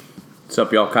What's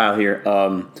up, y'all? Kyle here.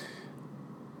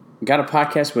 Got a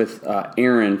podcast with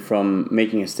Erin from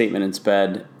Making a Statement in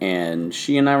SPED, and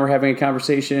she and I were having a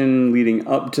conversation leading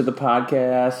up to the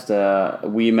podcast.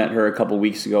 We met her a couple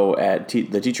weeks ago at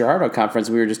the Teacher Heart Out Conference.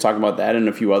 We were just talking about that and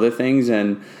a few other things,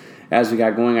 and as we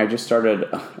got going, I just started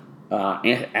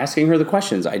asking her the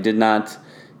questions. I did not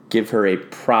give her a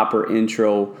proper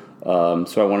intro,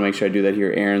 so I want to make sure I do that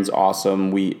here. Erin's awesome.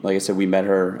 Like I said, we met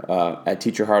her at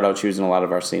Teacher Heart Out. She was in a lot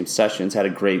of our same sessions, had a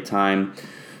great time.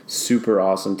 Super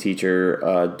awesome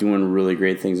teacher, doing really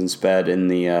great things in SPED in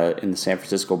the San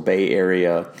Francisco Bay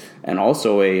Area, and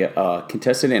also a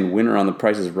contestant and winner on The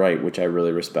Price is Right, which I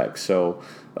really respect. So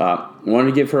wanted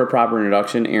to give her a proper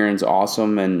introduction. Erin's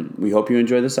awesome, and we hope you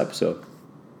enjoy this episode.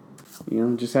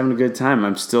 Just having a good time.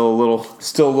 I'm still a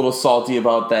little salty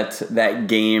about that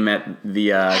game at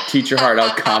the Teacher Heart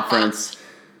Out Conference.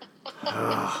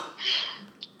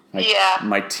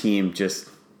 My team just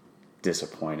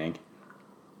disappointing.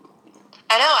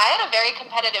 I know. I had a very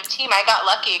competitive team. I got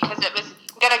lucky because it was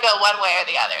going to go one way or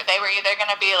the other. They were either going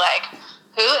to be like,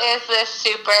 who is this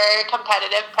super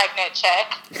competitive pregnant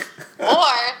chick?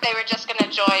 Or they were just going to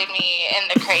join me in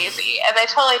the crazy. And they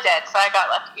totally did, so I got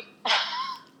lucky.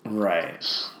 Right.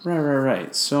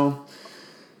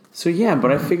 So yeah,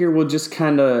 but I figure we'll just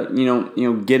kind of,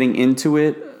 getting into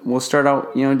it, we'll start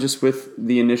out, just with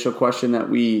the initial question that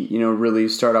we, really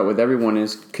start out with everyone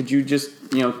is, could you just,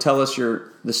 tell us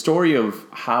the story of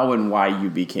how and why you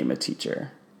became a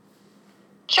teacher?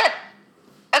 Sure.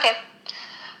 Okay.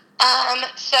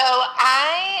 So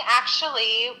I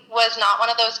actually was not one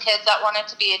of those kids that wanted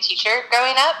to be a teacher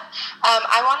growing up.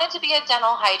 I wanted to be a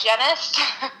dental hygienist.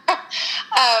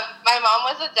 My mom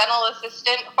was a dental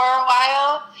assistant for a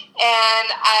while, and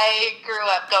I grew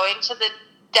up going to the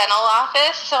dental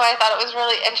office, so I thought it was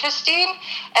really interesting.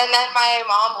 And then my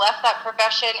mom left that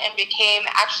profession and became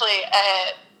actually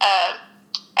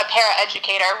a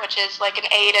paraeducator, which is like an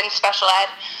aide in special ed.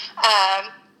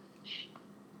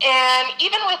 And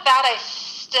even with that, I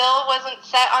still wasn't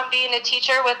set on being a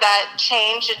teacher with that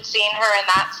change and seeing her in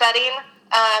that setting.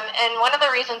 And one of the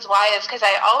reasons why is because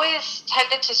I always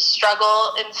tended to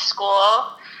struggle in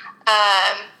school.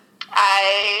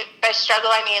 By struggle,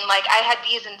 I mean, like, I had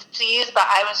B's and C's, but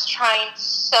I was trying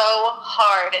so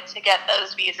hard to get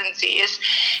those B's and C's.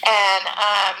 And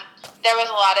there was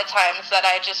a lot of times that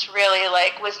I just really,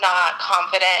 was not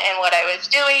confident in what I was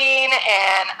doing.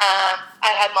 And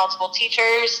I had multiple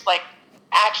teachers,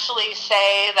 actually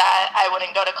say that I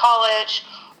wouldn't go to college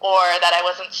or that I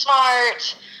wasn't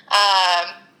smart.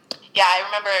 I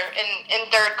remember in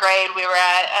third grade, we were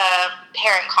at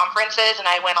parent conferences, and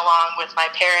I went along with my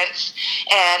parents,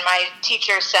 and my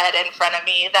teacher said in front of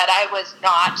me that I was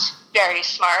not very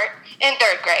smart in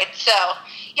third grade. So,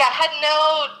 I had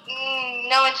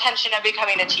no intention of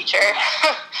becoming a teacher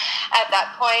at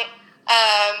that point.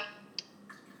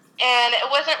 And it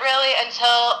wasn't really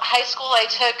until high school I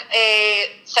took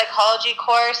a psychology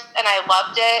course, and I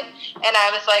loved it, and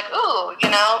I was like, ooh,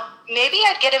 maybe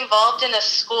I'd get involved in a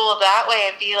school that way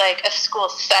and be like a school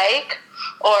psych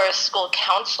or a school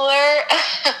counselor.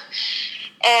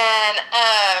 And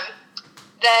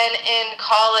then in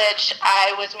college,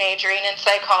 I was majoring in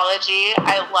psychology.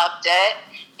 I loved it.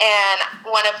 And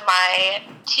one of my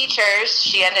teachers,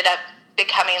 she ended up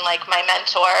becoming my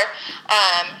mentor.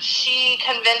 She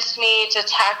convinced me to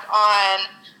tack on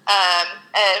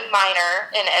a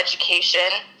minor in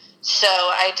education. So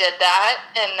I did that,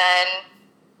 and then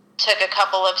took a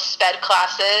couple of SPED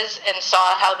classes and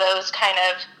saw how those kind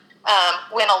of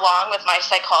went along with my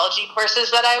psychology courses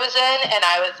that I was in, and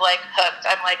I was hooked.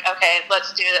 I'm okay,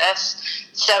 let's do this.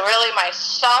 So really my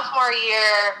sophomore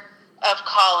year of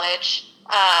college,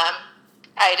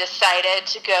 I decided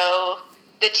to go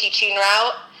the teaching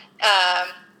route.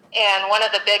 And one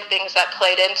of the big things that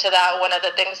played into that, one of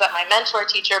the things that my mentor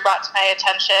teacher brought to my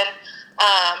attention,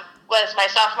 was my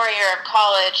sophomore year of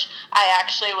college, I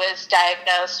actually was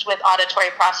diagnosed with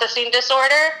auditory processing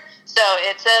disorder. So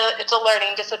it's a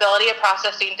learning disability, a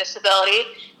processing disability,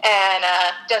 and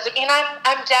doesn't mean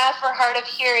I'm deaf or hard of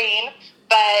hearing,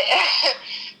 but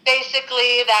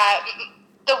basically that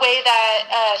the way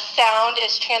that sound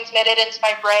is transmitted into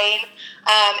my brain,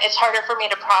 it's harder for me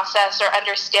to process or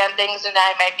understand things, and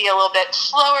I might be a little bit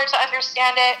slower to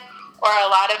understand it. Or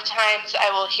a lot of times I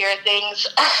will hear things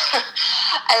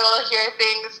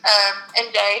in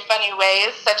very funny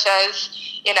ways, such as,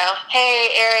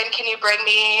 hey, Erin, can you bring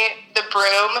me the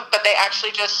broom? But they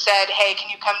actually just said, hey,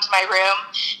 can you come to my room?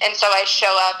 And so I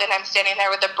show up, and I'm standing there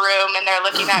with a broom, and they're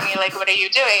looking at me like, what are you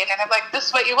doing? And I'm like, this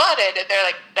is what you wanted. And they're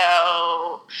like,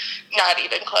 no, not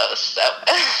even close. So,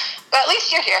 but at least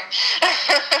you're here.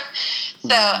 So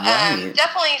Right.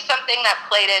 definitely something that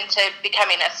played into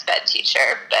becoming a sped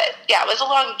teacher. But yeah, it was a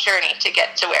long journey to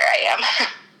get to where I am.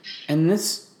 And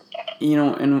this,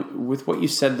 and with what you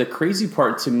said, the crazy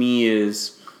part to me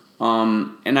is,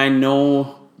 and I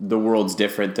know the world's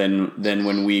different than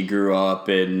when we grew up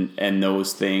and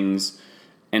those things.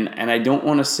 And I don't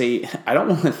want to say, I don't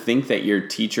want to think that your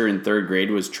teacher in third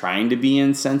grade was trying to be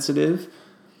insensitive,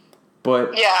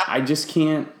 but Yeah. I just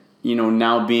can't,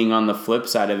 now being on the flip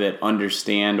side of it,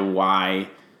 understand why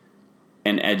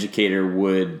an educator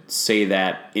would say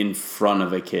that in front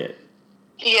of a kid.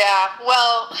 Yeah,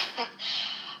 well,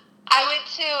 I went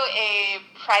to a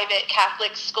private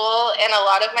Catholic school, and a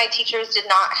lot of my teachers did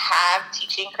not have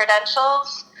teaching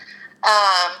credentials,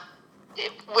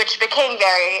 which became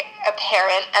very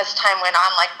apparent as time went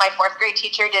on. Like, my fourth grade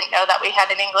teacher didn't know that we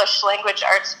had an English language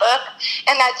arts book,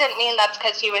 and that didn't mean that's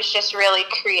because he was just really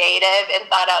creative and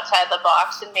thought outside the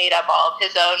box and made up all of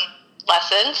his own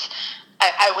lessons.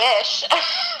 I wish.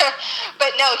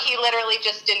 But no, he literally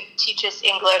just didn't teach us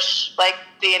English like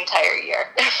the entire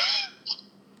year.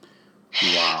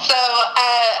 Wow. So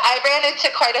I ran into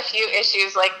quite a few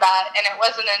issues like that, and it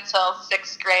wasn't until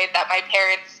sixth grade that my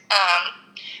parents,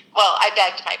 I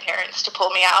begged my parents to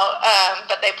pull me out,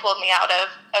 but they pulled me out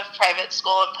of private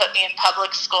school and put me in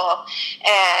public school,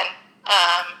 and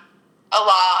a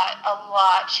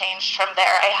lot changed from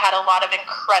there. I had a lot of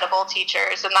incredible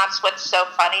teachers, and that's what's so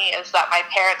funny is that my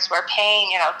parents were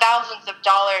paying, thousands of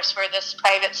dollars for this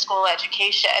private school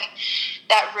education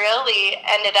that really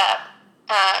ended up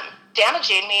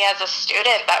damaging me as a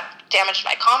student. That damaged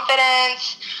my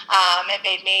confidence. It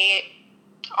made me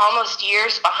almost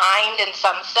years behind in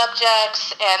some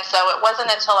subjects, and so it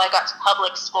wasn't until I got to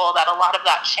public school that a lot of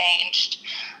that changed.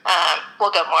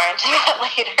 We'll go more into that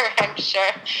later, I'm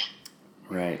sure.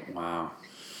 Right. Wow.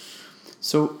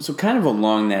 So kind of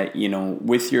along that,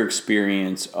 with your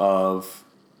experience of,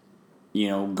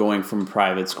 going from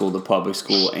private school to public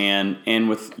school and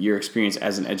with your experience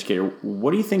as an educator,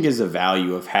 what do you think is the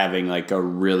value of having like a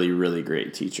really, really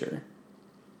great teacher?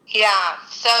 Yeah.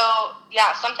 So,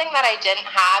 something that I didn't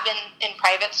have in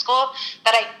private school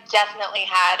that I definitely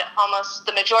had almost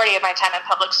the majority of my time in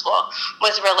public school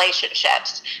was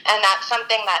relationships. And that's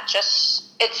something that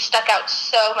it stuck out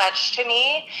so much to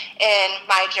me in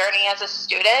my journey as a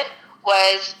student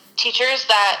was teachers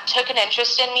that took an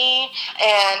interest in me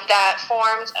and that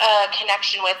formed a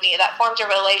connection with me, that formed a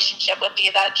relationship with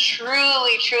me, that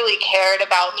truly, truly cared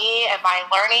about me and my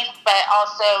learning, but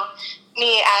also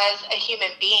me as a human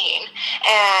being.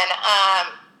 And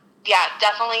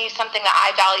definitely something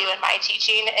that I value in my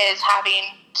teaching is having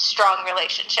strong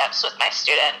relationships with my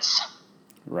students.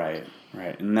 Right.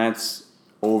 And that's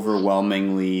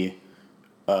overwhelmingly,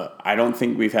 I don't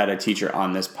think we've had a teacher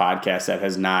on this podcast that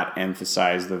has not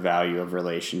emphasized the value of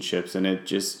relationships. And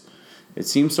it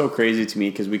seems so crazy to me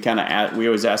because we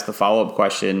always ask the follow-up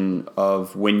question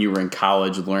of when you were in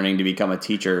college learning to become a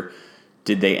teacher,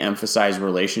 did they emphasize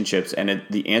relationships? And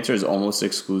the answer is almost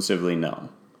exclusively no.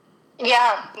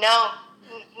 Yeah, no.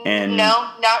 And no,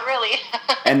 not really.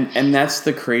 and that's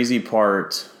the crazy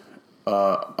part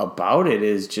about it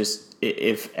is just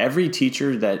if every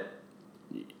teacher that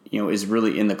is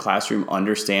really in the classroom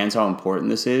understands how important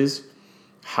this is,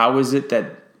 how is it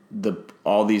that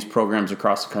all these programs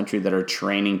across the country that are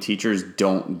training teachers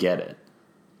don't get it?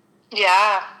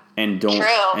 Yeah. And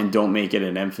True. don't make it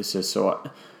an emphasis. So,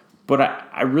 but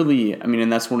I really,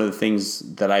 and that's one of the things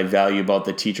that I value about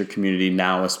the teacher community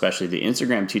now, especially the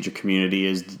Instagram teacher community,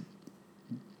 is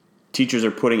teachers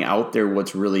are putting out there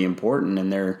what's really important,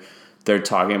 and they're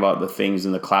talking about the things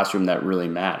in the classroom that really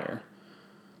matter.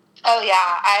 Oh, yeah.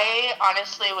 I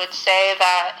honestly would say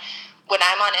that when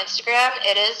I'm on Instagram,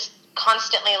 it is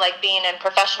constantly like being in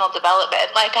professional development.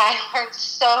 Like, I learned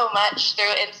so much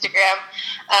through Instagram,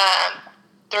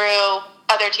 through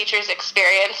other teachers'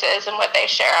 experiences and what they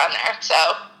share on there. So,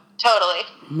 totally.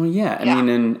 Well, yeah.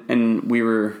 And we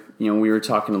were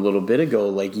talking a little bit ago,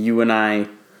 like you and I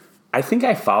think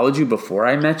I followed you before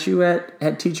I met you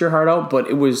at Teach Your Heart Out, but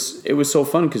it was so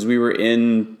fun because we were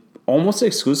in almost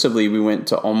exclusively, we went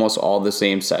to almost all the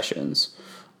same sessions.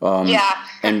 And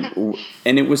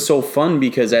it was so fun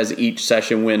because as each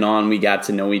session went on, we got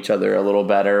to know each other a little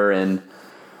better. And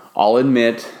I'll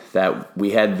admit that we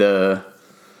had the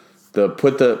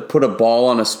put a ball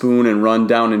on a spoon and run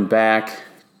down and back.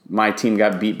 My team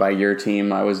got beat by your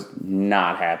team. I was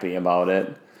not happy about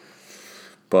it,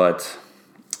 but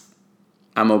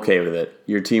I'm okay with it.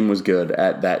 Your team was good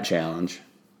at that challenge.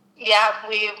 Yeah,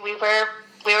 we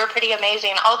were pretty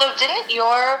amazing. Although, didn't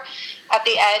at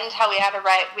the end, how we had to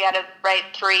write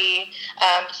 3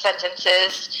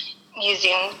 sentences,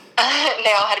 using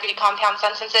know how to be compound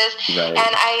sentences. Right. And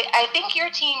I think your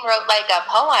team wrote like a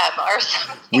poem or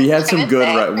something. We had some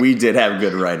good. We did have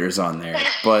good writers on there,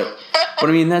 but I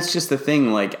mean that's just the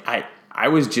thing. Like I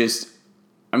was just.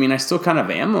 I mean, I still kind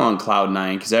of am on cloud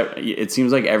nine because it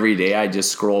seems like every day I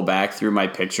just scroll back through my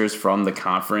pictures from the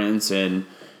conference and,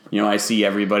 I see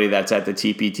everybody that's at the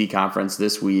TPT conference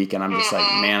this week and I'm just like,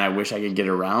 man, I wish I could get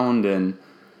around.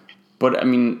 But I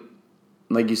mean,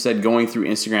 like you said, going through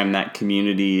Instagram, that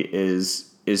community is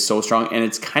so strong and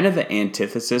it's kind of the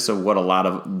antithesis of what a lot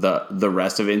of the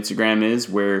rest of Instagram is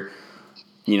where,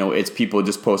 it's people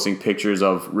just posting pictures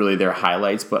of really their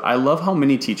highlights. But I love how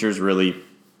many teachers really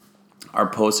are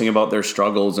posting about their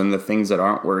struggles and the things that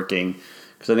aren't working.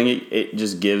 Because I think it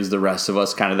just gives the rest of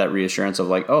us kind of that reassurance of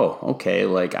like, oh, okay,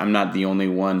 like I'm not the only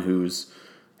one who's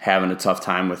having a tough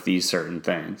time with these certain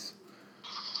things.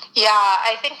 Yeah,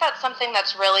 I think that's something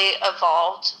that's really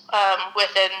evolved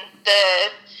within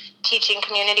the teaching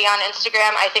community on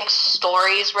Instagram. I think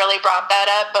stories really brought that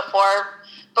up.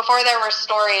 Before there were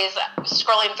stories,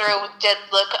 scrolling through did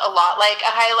look a lot like a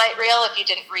highlight reel if you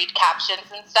didn't read captions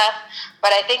and stuff.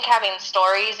 But I think having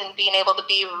stories and being able to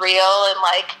be real and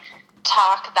like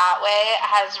talk that way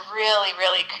has really,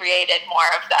 really created more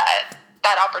of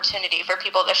that opportunity for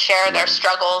people to share their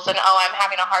struggles and, I'm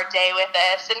having a hard day with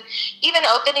this. And even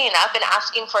opening up and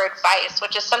asking for advice,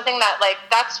 which is something that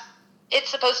it's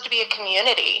supposed to be a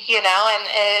community, and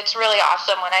it's really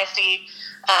awesome when I see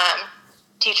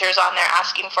teachers on there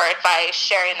asking for advice,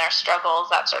 sharing their struggles,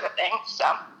 that sort of thing. So,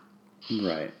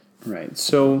 right.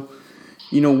 So,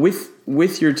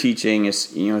 with your teaching,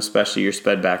 especially your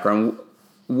SPED background,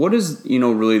 what is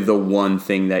really the one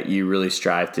thing that you really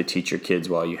strive to teach your kids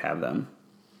while you have them?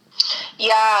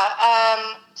 Yeah.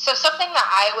 So something that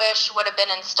I wish would have been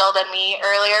instilled in me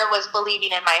earlier was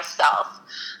believing in myself.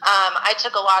 I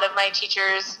took a lot of my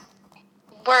teachers'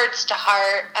 words to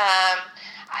heart.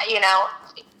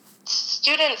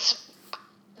 Students,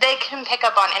 they can pick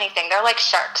up on anything. They're like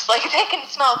sharks. Like they can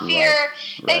smell fear.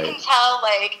 Right. They can tell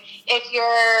like if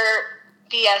you're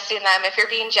BSing them, if you're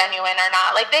being genuine or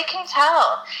not. Like they can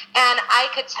tell. And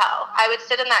I could tell. I would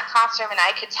sit in that classroom and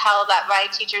I could tell that my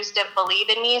teachers didn't believe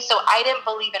in me. So I didn't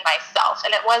believe in myself.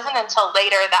 And it wasn't until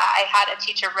later that I had a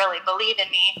teacher really believe in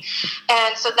me.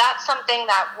 And so that's something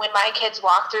that when my kids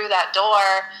walk through that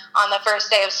door on the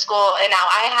first day of school, and now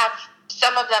I have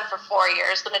some of them for 4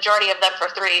 years, the majority of them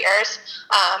for 3 years.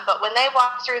 But when they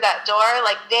walk through that door,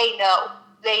 like they know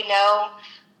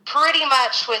pretty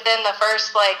much within the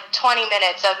first 20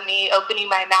 minutes of me opening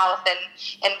my mouth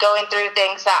and going through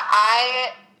things that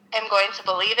I am going to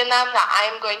believe in them, that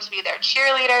I'm going to be their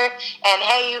cheerleader. And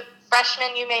hey,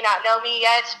 freshmen, you may not know me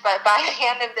yet, but by the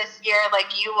end of this year,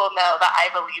 you will know that I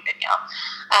believe in you.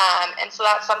 And so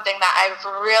that's something that I've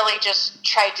really just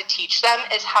tried to teach them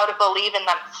is how to believe in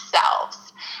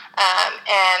themselves,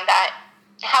 and that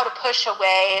how to push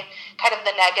away kind of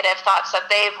the negative thoughts that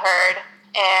they've heard.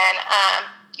 And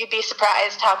you'd be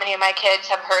surprised how many of my kids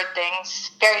have heard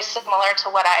things very similar to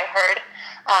what I heard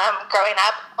growing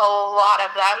up, a lot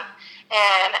of them.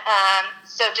 And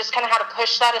so just kind of how to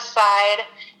push that aside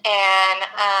and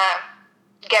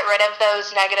get rid of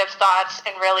those negative thoughts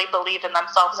and really believe in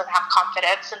themselves and have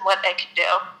confidence in what they can do.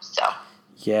 So.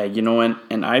 Yeah,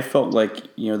 and I felt like,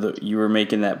 you were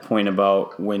making that point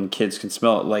about when kids can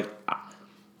smell it. Like,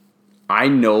 I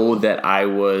know that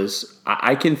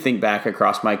I can think back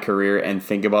across my career and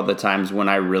think about the times when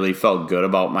I really felt good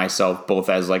about myself, both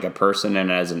as a person and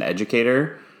as an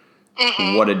educator.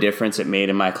 Mm-hmm. What a difference it made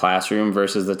in my classroom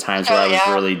versus the times where I was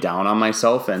really down on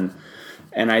myself. And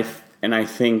I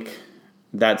think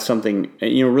that's something,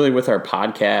 really with our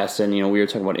podcast and, we were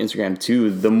talking about Instagram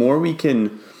too, the more we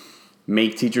can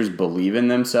make teachers believe in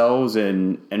themselves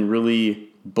and really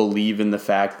believe in the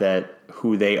fact that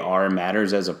who they are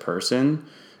matters as a person,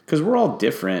 because we're all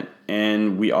different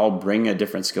and we all bring a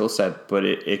different skill set, but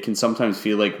it can sometimes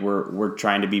feel like we're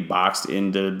trying to be boxed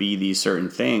in to be these certain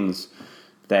things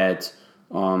that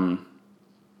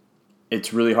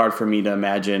it's really hard for me to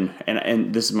imagine,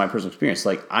 and this is my personal experience,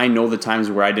 I know the times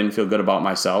where I didn't feel good about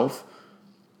myself,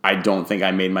 I don't think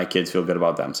I made my kids feel good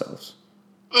about themselves.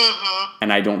 Mm-hmm.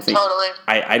 And I don't think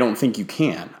I don't think you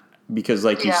can, because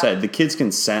you said, the kids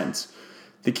can sense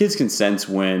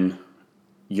when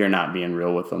you're not being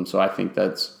real with them. So I think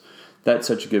that's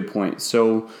such a good point.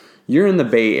 So you're in the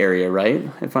Bay Area, right?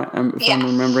 If I'm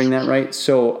remembering that right.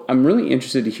 So I'm really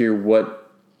interested to hear what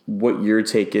your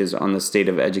take is on the state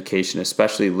of education,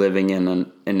 especially living in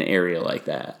an area like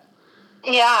that.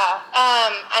 Yeah,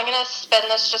 I'm going to spend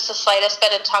this just the slightest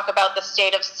bit and talk about the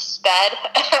state of SPED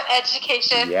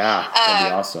education. Yeah, that'd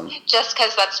be awesome. Just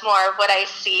because that's more of what I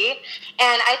see.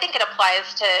 And I think it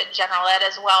applies to general ed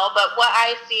as well. But what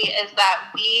I see is that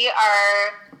we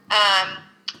are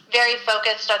very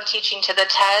focused on teaching to the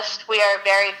test. We are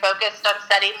very focused on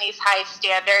setting these high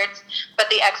standards, but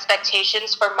the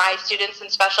expectations for my students in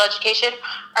special education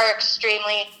are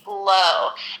extremely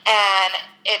low. And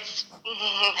it's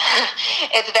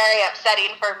very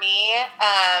upsetting for me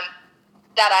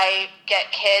that I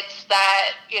get kids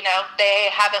that, they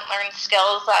haven't learned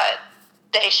skills that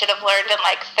they should have learned in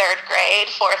like 3rd grade,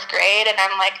 4th grade. And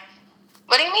I'm like,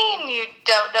 what do you mean you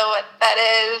don't know what that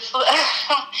is?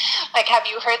 Like, have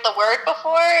you heard the word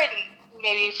before and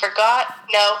maybe you forgot?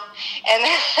 No. And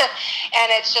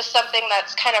and it's just something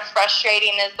that's kind of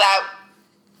frustrating is that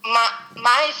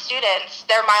my students,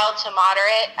 they're mild to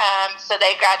moderate, so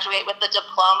they graduate with the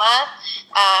diploma.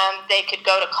 They could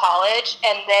go to college,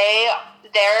 and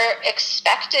they're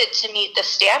expected to meet the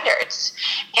standards.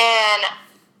 And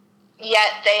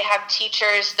yet they have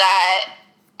teachers that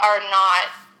are not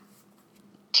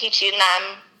teaching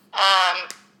them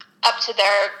up to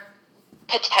their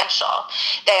potential.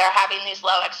 They are having these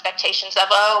low expectations of,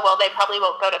 they probably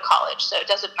won't go to college, so it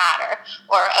doesn't matter.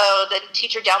 Or, the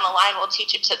teacher down the line will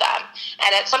teach it to them.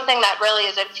 And it's something that really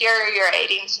is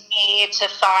infuriating to me to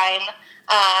find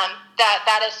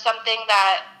that is something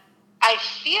that I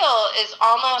feel is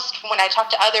almost, when I talk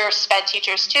to other SPED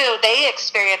teachers too, they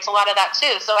experience a lot of that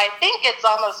too. So I think it's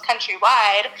almost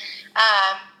countrywide,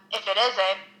 if it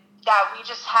isn't, that we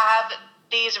just have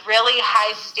these really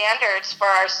high standards for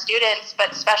our students,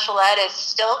 but special ed is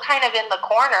still kind of in the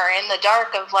corner, in the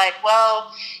dark of like,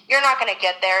 well, you're not going to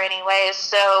get there anyways,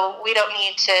 so we don't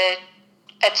need to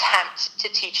attempt to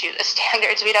teach you the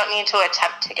standards. We don't need to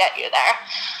attempt to get you there.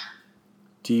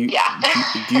 Do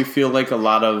you feel like a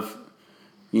lot of,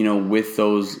 with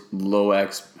those low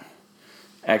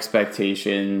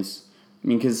expectations, I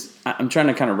mean, because I'm trying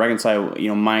to kind of reconcile,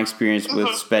 my experience with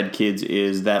SPED kids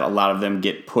is that a lot of them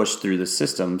get pushed through the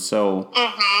system. So,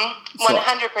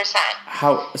 100%.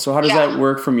 How does that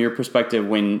work from your perspective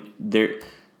when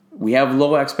we have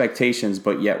low expectations,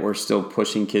 but yet we're still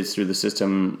pushing kids through the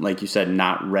system, like you said,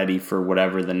 not ready for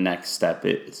whatever the next step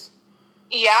is?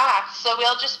 Yeah, so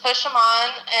we'll just push them on.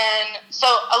 And so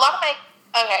a lot of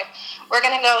we're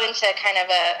going to go into kind of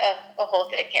a whole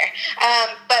thing here.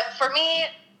 But for me,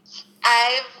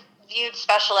 I've viewed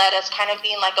special ed as kind of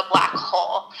being like a black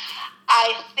hole.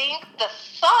 I think the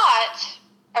thought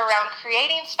around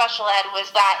creating special ed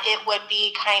was that it would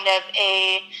be kind of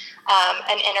an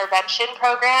intervention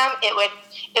program. It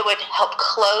would help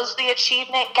close the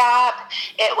achievement gap.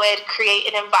 It would create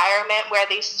an environment where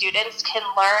these students can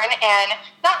learn and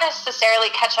not necessarily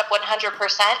catch up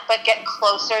 100%, but get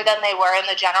closer than they were in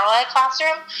the general ed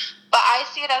classroom. But I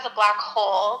see it as a black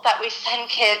hole that we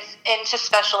send kids into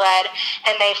special ed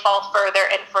and they fall further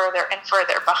and further and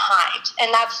further behind. And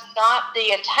that's not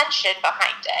the intention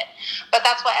behind it. But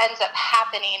that's what ends up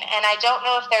happening. And I don't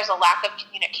know if there's a lack of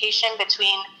communication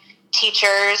between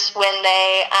teachers when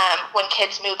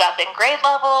kids move up in grade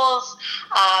levels.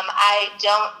 I'm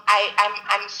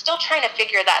still trying to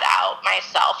figure that out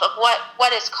myself of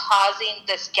what is causing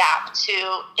this gap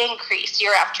to increase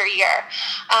year after year.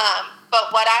 But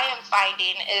what I am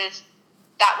finding is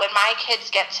that when my kids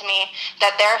get to me,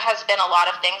 that there has been a lot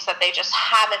of things that they just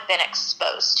haven't been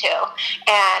exposed to,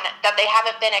 and that they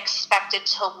haven't been expected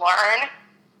to learn.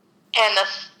 And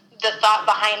the thought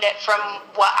behind it from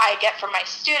what I get from my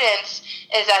students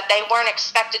is that they weren't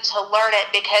expected to learn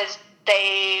it because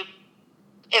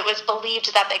it was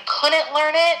believed that they couldn't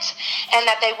learn it and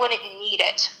that they wouldn't need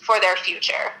it for their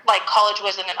future. Like college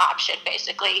wasn't an option,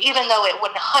 basically, even though it 100%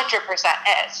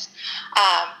 is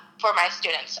for my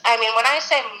students. I mean, when I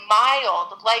say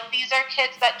mild, like these are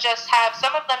kids that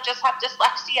some of them just have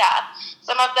dyslexia.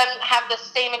 Some of them have the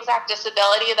same exact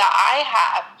disability that I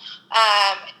have.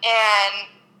 And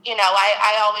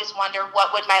I always wonder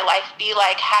what would my life be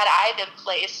like had I been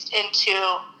placed into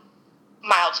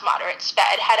mild to moderate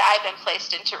SPED, had I been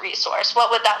placed into resource.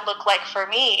 What would that look like for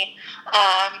me?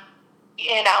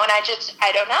 And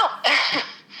I don't know.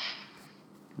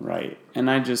 Right. And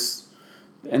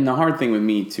the hard thing with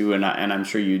me too, and I'm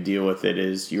sure you deal with it,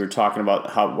 is you were talking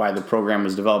about why the program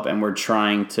was developed, and we're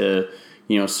trying to,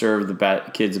 serve the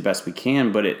kids the best we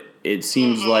can, but it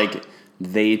seems like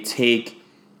they take,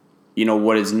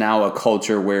 what is now a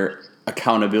culture where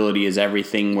accountability is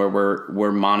everything, where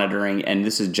we're monitoring, and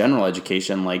this is general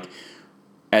education. Like,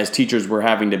 as teachers, we're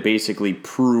having to basically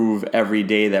prove every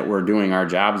day that we're doing our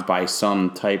jobs by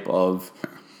some type of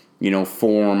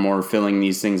form or filling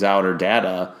these things out or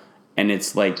data. And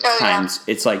it's like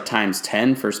times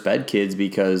 10 for sped kids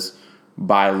because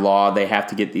by law they have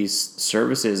to get these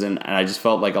services. And I just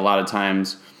felt like a lot of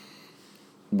times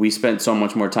we spent so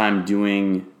much more time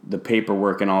doing the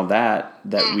paperwork and all that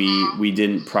we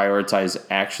didn't prioritize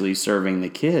actually serving the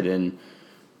kid. And,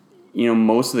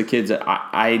 most of the kids,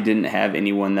 I didn't have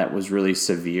anyone that was really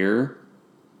severe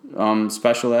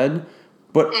special ed.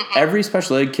 But every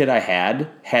special ed kid I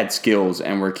had skills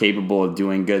and were capable of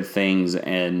doing good things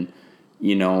and,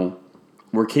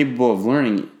 were capable of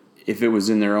learning if it was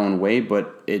in their own way.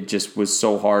 But it just was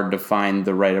so hard to find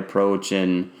the right approach.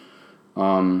 And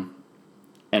a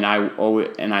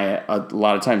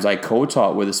lot of times I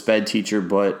co-taught with a sped teacher,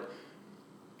 but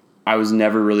I was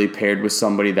never really paired with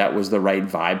somebody that was the right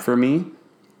vibe for me.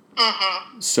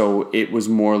 So it was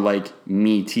more like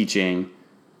me teaching,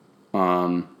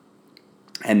 and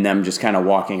them just kind of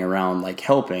walking around like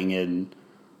helping. And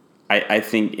I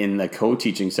think in the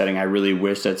co-teaching setting, I really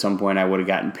wished at some point I would have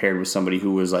gotten paired with somebody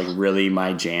who was like really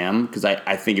my jam, because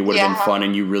I think it would have been fun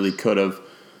and you really could have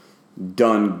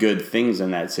done good things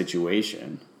in that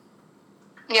situation.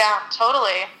 Yeah,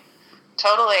 totally.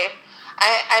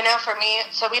 I know for me,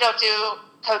 so we don't do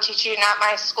co-teaching at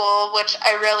my school, which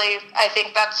I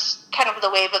think that's kind of the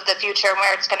wave of the future and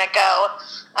where it's going to go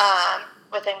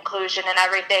with inclusion and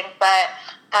everything. But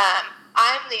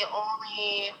I'm the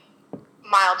only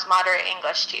mild to moderate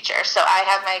English teacher. So I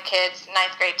have my kids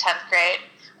 9th grade, 10th grade.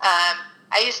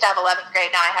 I used to have 11th grade.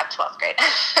 Now I have 12th grade.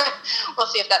 We'll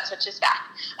see if that switches back.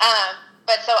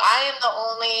 But so I am the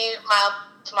only mild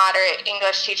to moderate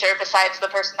English teacher besides the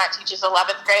person that teaches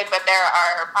 11th grade, but there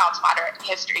are mild to moderate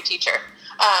history teacher.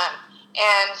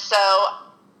 And so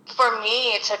for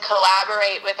me to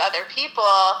collaborate with other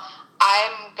people,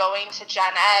 I'm going to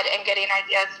Gen Ed and getting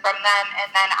ideas from them, and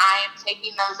then I am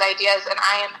taking those ideas and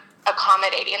I am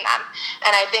accommodating them.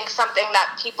 And I think something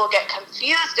that people get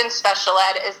confused in special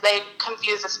ed is they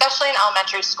confuse, especially in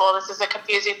elementary school, this is a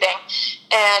confusing thing,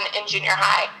 and in junior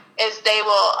high, is they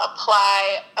will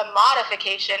apply a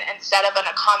modification instead of an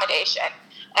accommodation.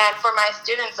 And for my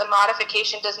students, a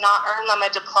modification does not earn them a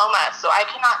diploma. So I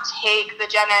cannot take the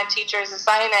Gen Ed teacher's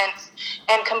assignments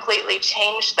and completely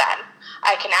change them.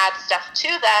 I can add stuff to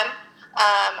them.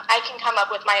 I can come up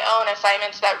with my own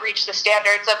assignments that reach the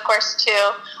standards, of course,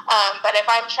 too. But if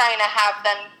I'm trying to have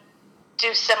them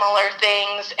do similar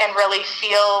things and really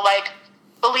feel like,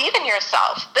 believe in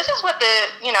yourself. This is what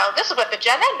the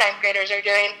Gen Ed 9th graders are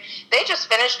doing. They just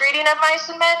finished reading of Mice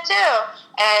and Men too,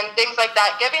 and things like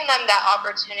that. Giving them that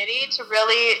opportunity to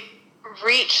really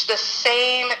reach the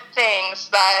same things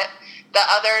that the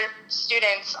other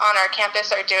students on our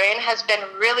campus are doing has been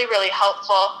really, really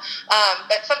helpful.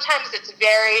 But sometimes it's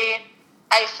very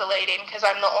isolating because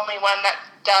I'm the only one that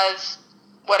does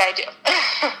what I do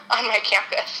on my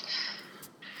campus.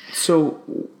 So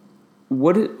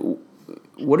what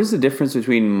is the difference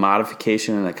between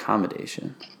modification and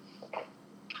accommodation?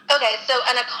 Okay, so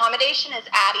an accommodation is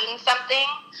adding something,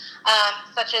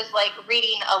 such as like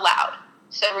reading aloud.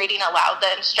 So reading aloud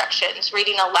the instructions,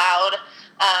 reading aloud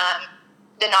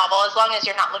the novel, as long as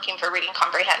you're not looking for reading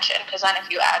comprehension, because then if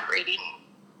you add reading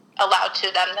aloud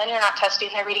to them, then you're not testing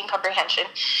their reading comprehension,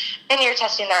 and you're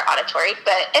testing their auditory.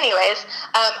 But anyways,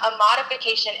 a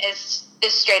modification is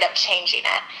straight up changing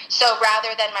it. So rather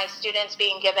than my students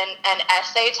being given an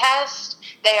essay test,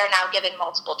 they are now given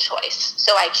multiple choice.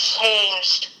 So I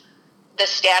changed the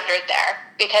standard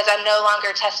there because I'm no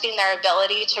longer testing their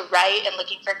ability to write and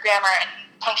looking for grammar and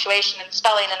punctuation and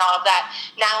spelling and all of that.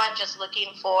 Now I'm just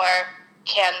looking for,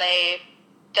 can they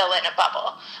fill in a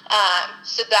bubble?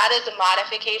 So that is a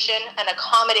modification. An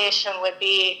accommodation would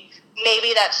be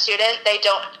maybe that student, they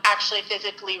don't actually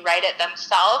physically write it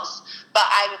themselves, but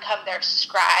I become their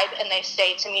scribe and they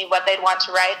say to me what they'd want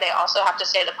to write. They also have to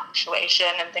say the punctuation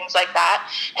and things like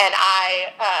that, and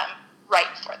I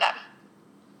write for them.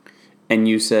 And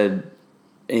you said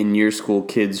in your school,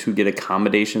 kids who get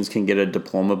accommodations can get a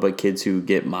diploma, but kids who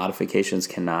get modifications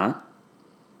cannot?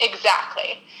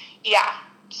 Exactly. Yeah.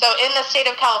 So in the state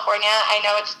of California, I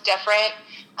know it's different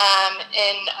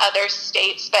in other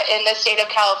states, but in the state of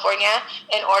California,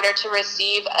 in order to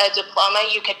receive a diploma,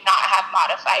 you could not have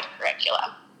modified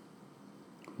curriculum.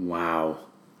 Wow.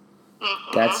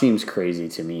 Mm-hmm. That seems crazy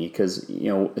to me because,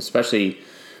 especially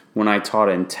when I taught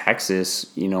in Texas,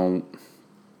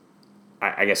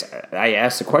 I guess I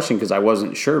asked the question because I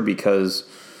wasn't sure because,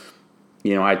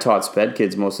 I taught sped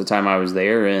kids most of the time I was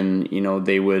there, and,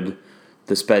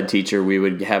 the sped teacher, we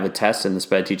would have a test and the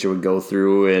sped teacher would go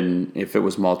through, and if it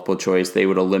was multiple choice, they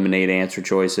would eliminate answer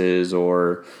choices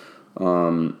or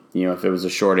If it was a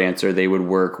short answer, they would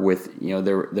work with,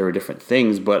 there were different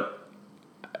things, but,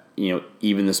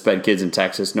 even the SPED kids in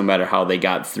Texas, no matter how they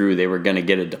got through, they were going to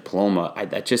get a diploma.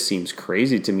 That just seems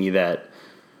crazy to me that's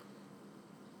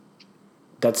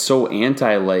so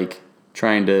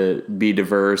trying to be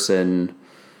diverse and,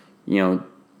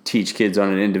 teach kids on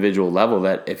an individual level,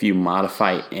 that if you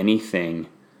modify anything.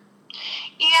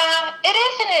 Yeah, it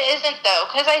is and it isn't, though,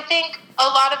 because I think a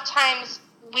lot of times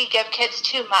we give kids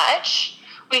too much.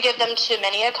 We give them too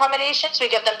many accommodations. We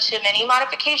give them too many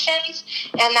modifications.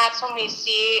 And that's when we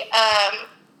see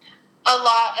a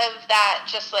lot of that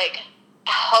just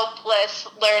helpless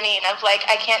learning of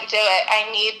I can't do it. I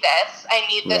need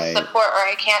this Right. support, or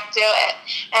I can't do it.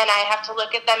 And I have to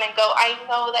look at them and go, I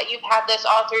know that you've had this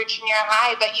all through junior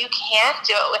high, but you can't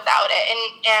do it without it.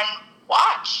 And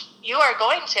watch, you are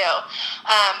going to.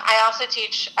 I also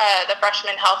teach the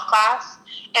freshman health class,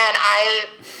 and I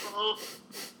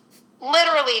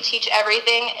literally teach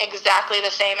everything exactly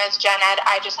the same as gen ed.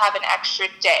 I just have an extra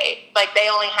day. They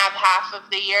only have half of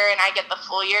the year, and I get the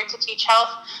full year to teach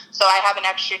health, so I have an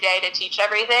extra day to teach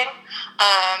everything.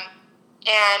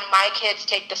 And my kids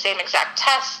take the same exact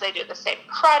tests. They do the same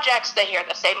projects. They hear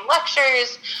the same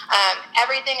lectures.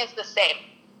 Everything is the same.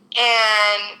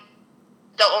 And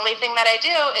the only thing that I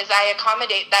do is I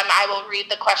accommodate them. I will read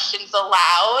the questions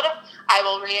aloud. I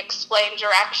will re-explain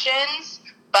directions,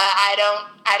 but I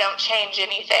don't change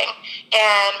anything.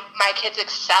 And my kids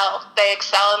excel. They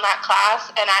excel in that class.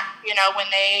 And when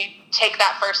they take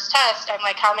that first test, I'm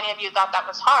like, how many of you thought that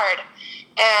was hard?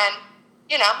 And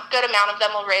good amount of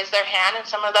them will raise their hand, and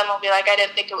some of them will be like, I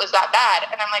didn't think it was that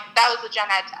bad. And I'm like, that was the gen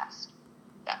ed test.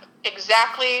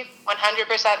 Exactly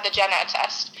 100% the gen ed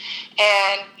test.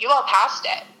 And you all passed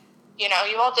it.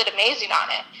 You all did amazing on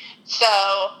it. So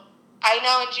I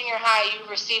know in junior high you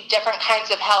received different kinds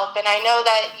of help, and I know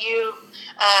that you've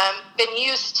been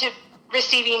used to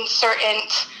receiving certain,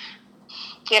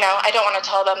 I don't want to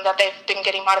tell them that they've been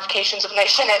getting modifications when they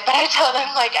shouldn't, but I tell them,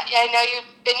 I know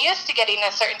you've been used to getting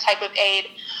a certain type of aid,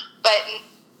 but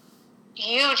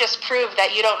you just proved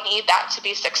that you don't need that to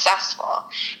be successful.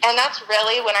 And that's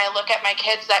really, when I look at my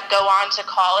kids that go on to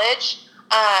college,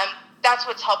 that's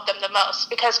what's helped them the most,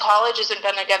 because college isn't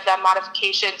going to give them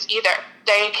modifications either.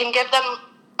 They can give them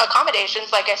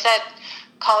accommodations. Like I said,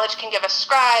 college can give a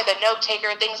scribe, a note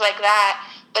taker, things like that,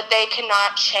 but they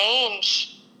cannot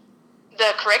change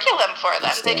the curriculum for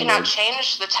them. They cannot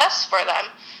change the tests for them.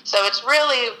 So it's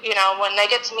really, when they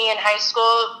get to me in high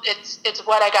school, it's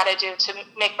what I got to do to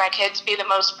make my kids be the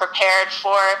most prepared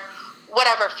for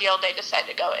whatever field they decide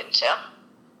to go into.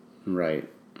 Right.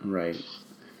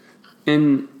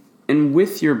 And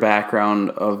with your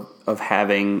background of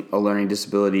having a learning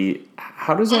disability,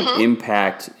 how does that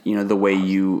impact, the way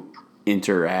you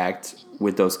interact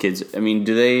with those kids? I mean,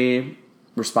 do they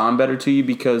respond better to you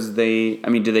because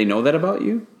do they know that about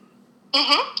you?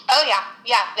 Oh, yeah.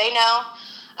 Yeah, they know.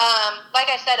 Like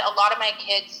I said, a lot of my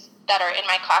kids that are in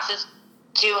my classes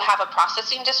do have a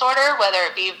processing disorder, whether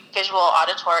it be visual,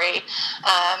 auditory,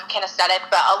 kinesthetic,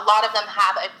 but a lot of them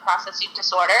have a processing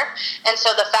disorder. And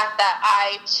so the fact that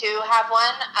I too have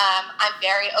one, I'm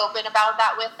very open about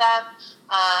that with them.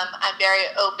 I'm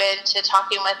very open to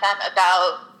talking with them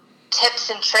about tips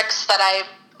and tricks that I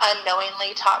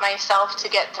unknowingly taught myself to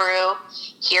get through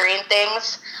hearing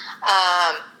things.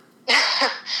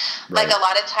 Like a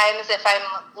lot of times if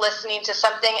I'm listening to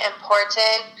something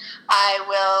important, I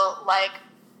will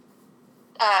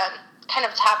kind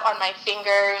of tap on my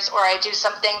fingers, or I do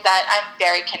something that I'm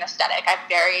very kinesthetic. I'm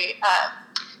very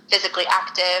physically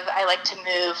active. I like to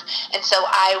move. And so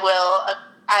I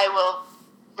will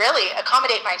really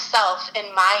accommodate myself in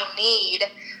my need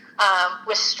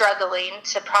with struggling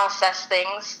to process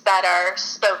things that are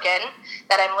spoken,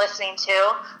 that I'm listening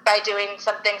to, by doing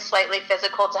something slightly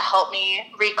physical to help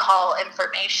me recall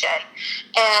information.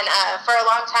 And for a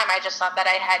long time, I just thought that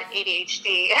I had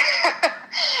ADHD,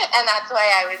 and that's why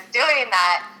I was doing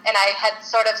that. And I had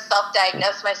sort of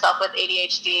self-diagnosed myself with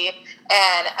ADHD,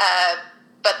 and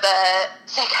but the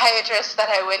psychiatrist that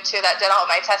I went to that did all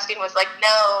my testing was like,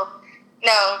 no,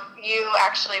 you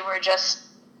actually were just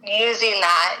using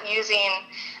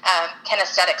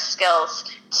kinesthetic skills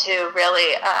to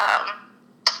really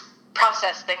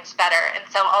process things better. And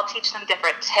so I'll teach them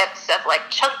different tips of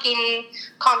chunking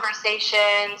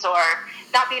conversations, or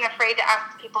not being afraid to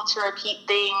ask people to repeat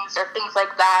things, or things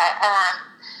like that.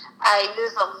 I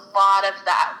use a lot of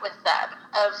that with them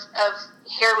of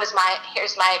here's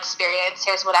my experience,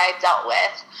 here's what I dealt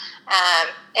with.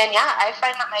 And yeah, I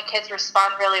find that my kids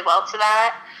respond really well to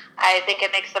that. I think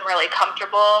it makes them really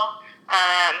comfortable.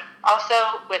 Also,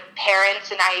 with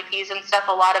parents and IEPs and stuff,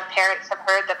 a lot of parents have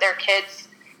heard that their kids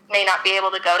may not be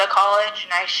able to go to college.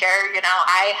 And I share,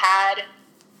 I had,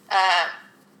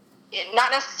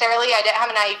 not necessarily, I didn't have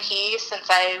an IEP since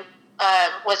I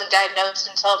wasn't diagnosed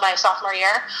until my sophomore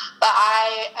year,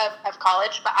 of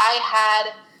college, but I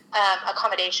had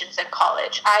accommodations in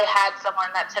college. I had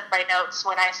someone that took my notes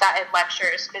when I sat in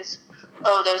lectures because,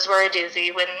 those were a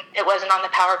doozy. When it wasn't on the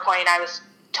PowerPoint, I was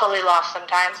totally lost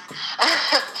sometimes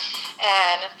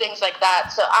and things like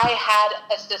that. So I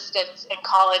had assistance in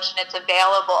college, and it's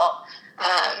available.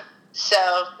 So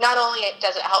not only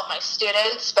does it help my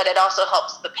students, but it also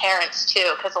helps the parents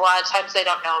too, because a lot of times they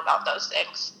don't know about those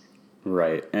things.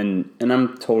 Right. And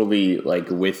I'm totally like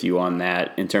with you on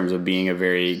that in terms of being a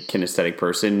very kinesthetic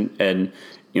person. And,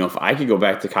 if I could go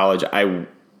back to college,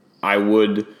 I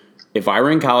would, if I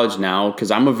were in college now,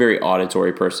 because I'm a very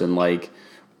auditory person, like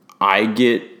I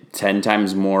get 10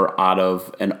 times more out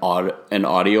of an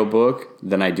audio book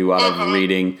than I do out of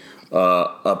reading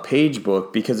a page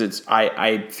book, because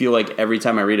I feel like every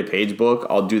time I read a page book,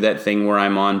 I'll do that thing where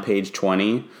I'm on page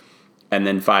 20 and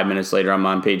then 5 minutes later I'm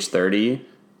on page 30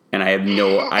 and I have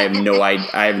no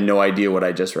idea what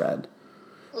I just read.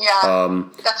 Yeah,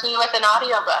 that's me with an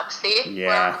audiobook. See,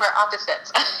 yeah, we're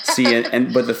opposites. See,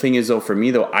 but the thing is, though, for me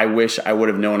though, I wish I would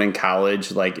have known in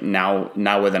college. Like now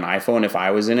with an iPhone, if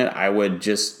I was in it, I would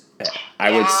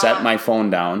set my phone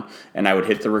down and I would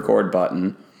hit the record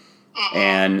button,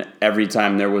 and every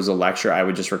time there was a lecture, I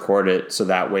would just record it so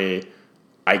that way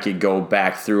I could go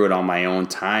back through it on my own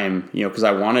time. Because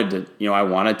I wanted to, I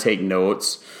want to take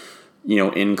notes,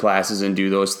 in classes and do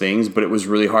those things, but it was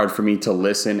really hard for me to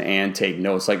listen and take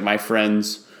notes. Like my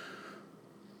friends,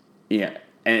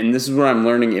 and this is what I'm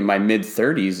learning in my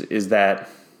mid-30s, is that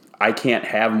I can't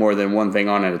have more than one thing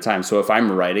on at a time. So if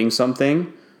I'm writing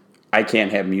something, I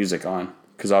can't have music on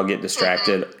because I'll get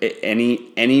distracted.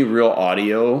 Any real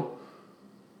audio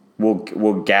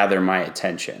will gather my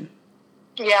attention.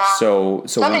 Yeah. So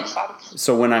that makes sense.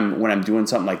 So when I'm doing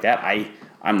something like that,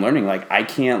 I'm learning, like I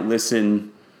can't listen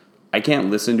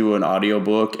to an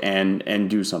audiobook and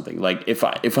do something. Like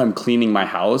if I'm cleaning my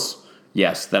house,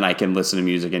 yes, then I can listen to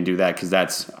music and do that, because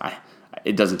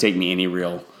it doesn't take me any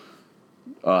real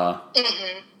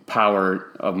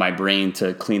power of my brain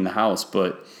to clean the house.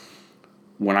 But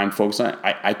when I'm focused on it,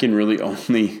 I can really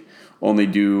only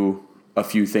do a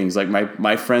few things. Like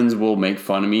my friends will make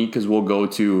fun of me because we'll go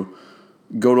to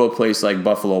a place like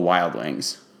Buffalo Wild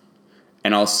Wings.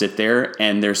 And I'll sit there,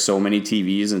 and there's so many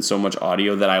TVs and so much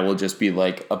audio that I will just be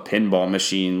like a pinball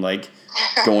machine, like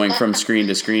going from screen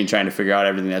to screen, trying to figure out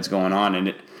everything that's going on.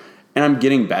 And I'm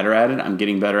getting better at it. I'm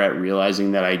getting better at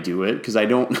realizing that I do it, because I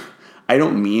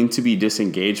don't mean to be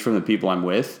disengaged from the people I'm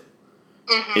with.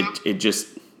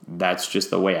 That's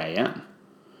just the way I am.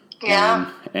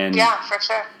 Yeah. And yeah, for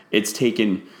sure. It's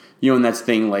taken, and that's the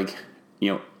thing, like,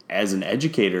 as an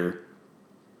educator,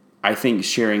 I think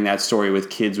sharing that story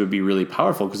with kids would be really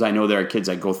powerful, because I know there are kids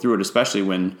that go through it, especially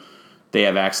when they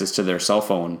have access to their cell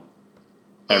phone.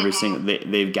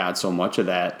 They've got so much of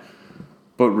that.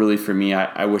 But really, for me,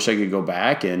 I wish I could go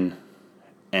back and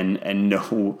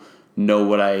know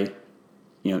what I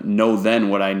know then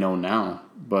what I know now.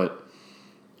 But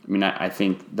I mean, I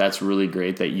think that's really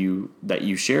great that you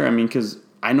share. I mean, because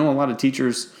I know a lot of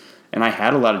teachers, and I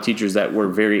had a lot of teachers that were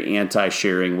very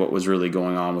anti-sharing what was really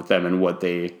going on with them and what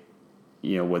they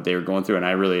were going through. And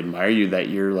I really admire you that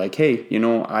you're like, hey,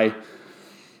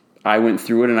 I went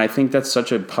through it. And I think that's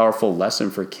such a powerful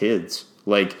lesson for kids.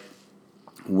 Like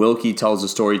Wilkie tells a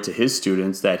story to his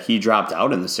students that he dropped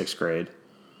out in the 6th grade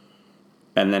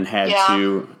and then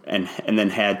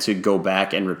had to go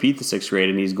back and repeat the 6th grade.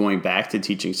 And he's going back to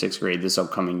teaching 6th grade this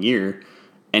upcoming year.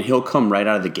 And he'll come right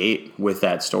out of the gate with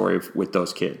that story with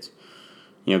those kids,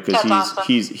 because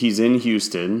he's in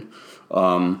Houston,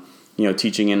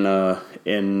 teaching in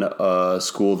a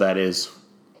school that is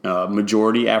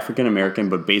majority African American,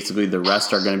 but basically the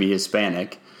rest are going to be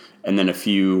Hispanic, and then a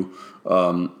few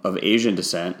of Asian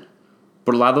descent.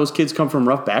 But a lot of those kids come from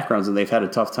rough backgrounds, and they've had a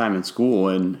tough time in school.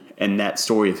 And that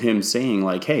story of him saying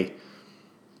like, "Hey,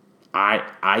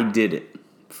 I did it,"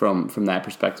 from that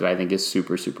perspective, I think is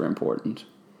super, super important.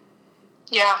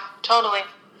 Yeah, totally.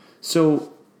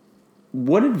 So,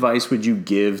 what advice would you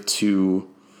give to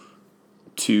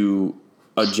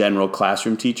a general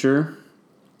classroom teacher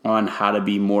on how to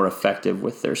be more effective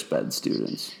with their SPED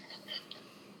students?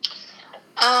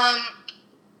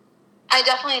 I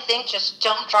definitely think just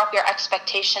don't drop your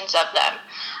expectations of them.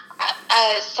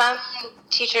 Some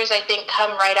teachers, I think,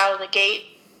 come right out of the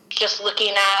gate just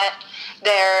looking at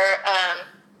their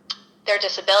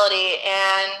disability,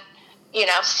 and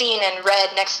seen in red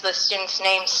next to the student's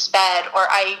name, SPED or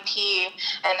IEP,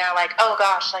 and they're like, oh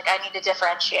gosh, like I need to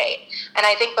differentiate. And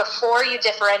I think before you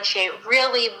differentiate,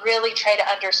 really, really try to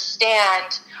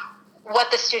understand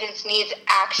what the student's needs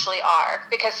actually are.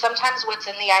 Because sometimes what's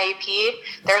in the IEP,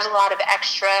 there's a lot of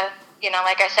extra,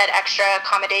 like I said, extra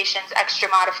accommodations, extra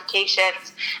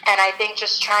modifications. And I think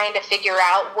just trying to figure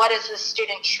out what does the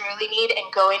student truly need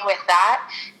and going with that,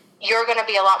 you're going to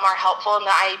be a lot more helpful in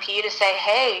the IEP to say,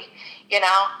 hey,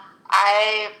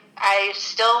 I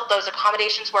still, those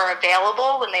accommodations were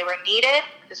available when they were needed,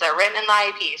 because they're written in the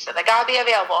IEP, so they got to be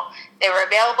available. They were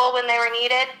available when they were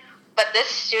needed, but this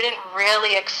student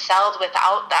really excelled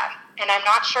without them, and I'm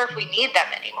not sure if we need them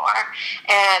anymore.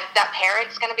 And that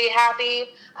parent's going to be happy.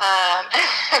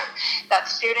 That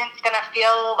student's going to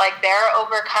feel like they're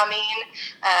overcoming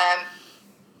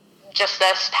just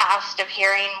this past of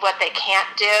hearing what they can't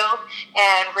do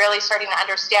and really starting to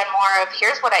understand more of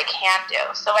here's what I can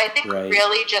do. So I think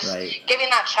really just giving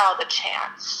that child a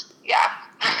chance. Yeah.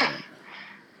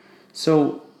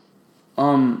 So,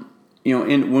 when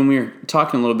we were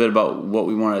talking a little bit about what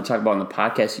we wanted to talk about in the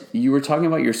podcast, you were talking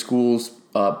about your school's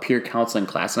peer counseling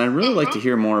class, and I'd really like to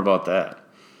hear more about that.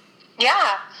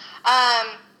 Yeah.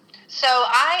 So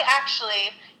I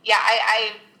actually,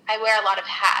 I wear a lot of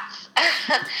hats.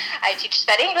 I teach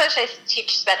SPED English, I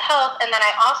teach SPED Health, and then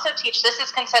I also teach, this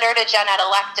is considered a gen ed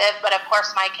elective, but of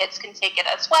course my kids can take it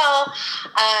as well.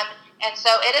 And so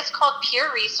it is called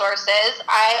Peer Resources.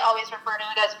 I always refer to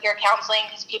it as peer counseling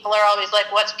because people are always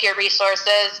like, what's peer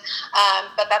resources?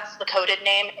 But that's the coded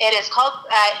name. It is called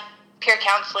peer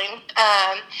counseling.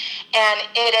 And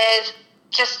it is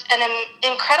just an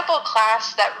incredible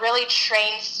class that really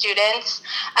trains students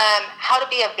how to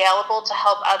be available to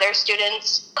help other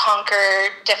students conquer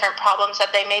different problems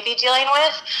that they may be dealing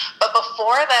with. But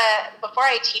before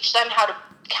I teach them how to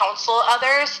counsel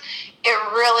others, it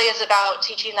really is about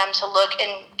teaching them to look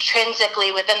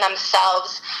intrinsically within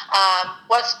themselves.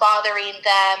 What's bothering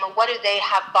them? What do they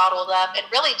have bottled up? And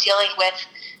really dealing with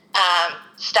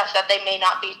stuff that they may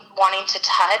not be wanting to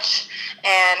touch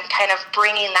and kind of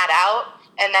bringing that out.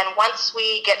 And then once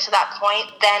we get to that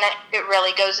point, then it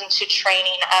really goes into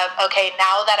training of, okay,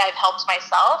 now that I've helped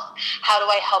myself, how do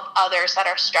I help others that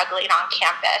are struggling on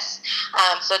campus?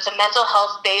 So it's a mental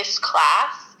health-based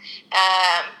class.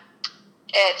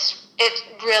 It's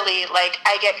really like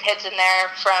I get kids in there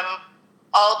from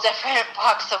all different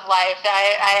walks of life.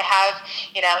 I have,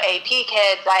 AP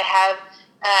kids. I have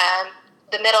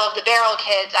the middle of the barrel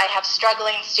kids. I have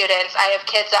struggling students. I have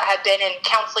kids that have been in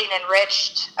counseling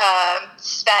enriched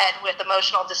SPED with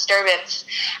emotional disturbance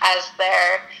as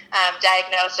their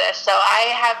diagnosis. So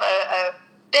I have a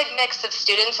big mix of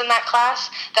students in that class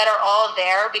that are all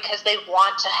there because they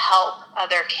want to help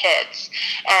other kids.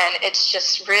 And it's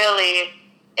just really,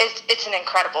 it's an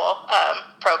incredible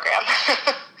program.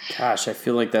 Gosh, I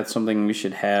feel like that's something we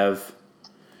should have,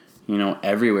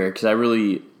 everywhere. Because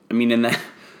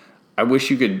I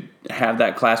wish you could have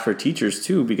that class for teachers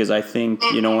too, because I think,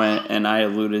 and I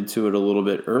alluded to it a little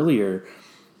bit earlier,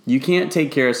 you can't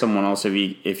take care of someone else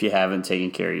if you haven't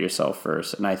taken care of yourself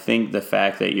first. And I think the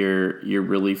fact that you're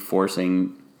really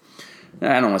forcing,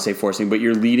 I don't want to say forcing, but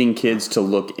you're leading kids to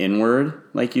look inward,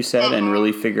 like you said, and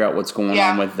really figure out what's going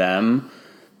on with them.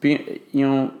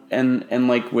 And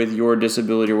like with your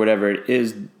disability or whatever it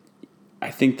is, I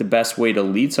think the best way to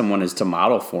lead someone is to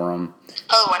model for them.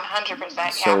 Oh, 100%. Yeah.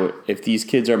 So if these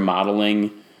kids are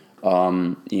modeling,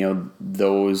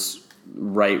 those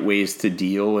right ways to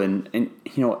deal, and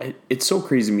it's so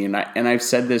crazy to me. And I've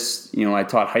said this, I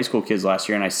taught high school kids last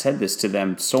year, and I said this to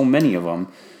them. So many of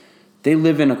them, they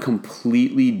live in a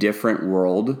completely different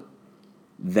world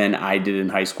than I did in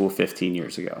high school 15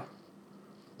 years ago.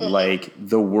 Like,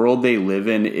 the world they live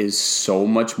in is so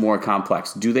much more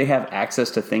complex. Do they have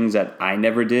access to things that I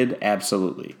never did?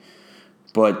 Absolutely.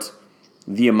 But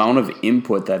the amount of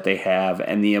input that they have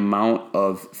and the amount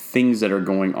of things that are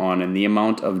going on and the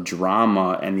amount of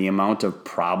drama and the amount of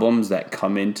problems that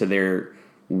come into their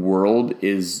world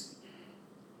is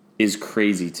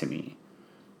crazy to me.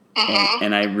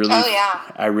 And I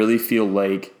really feel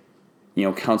like,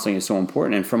 counseling is so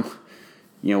important. And from...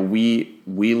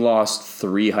 we lost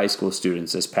 3 high school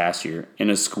students this past year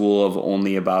in a school of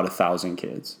only about 1,000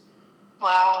 kids.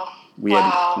 Wow.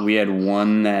 We had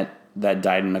one that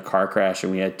died in a car crash,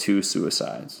 and we had 2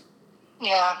 suicides.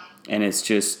 Yeah. And it's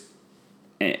just,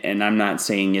 and I'm not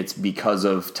saying it's because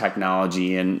of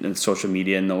technology and social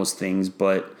media and those things,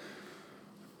 but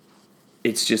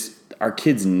it's just our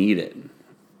kids need it.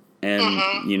 And,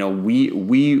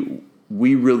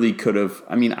 we really could have,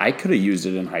 I could have used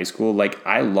it in high school. Like,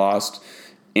 I lost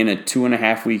in a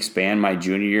 2.5 week span, my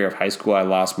junior year of high school, I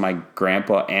lost my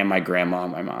grandpa and my grandma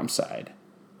on my mom's side.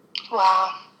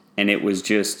 Wow. And it was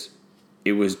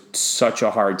such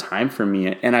a hard time for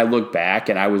me. And I look back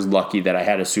and I was lucky that I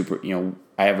had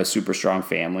I have a super strong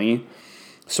family.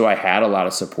 So I had a lot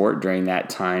of support during that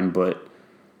time. But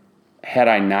had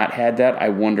I not had that, I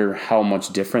wonder how much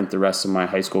different the rest of my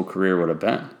high school career would have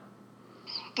been.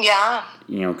 Yeah.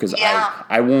 Because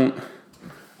I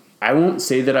won't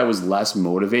say that I was less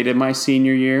motivated my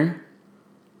senior year,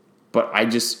 but I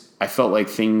felt like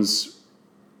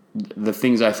the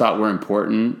things I thought were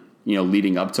important,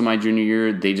 leading up to my junior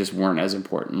year, they just weren't as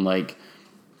important. Like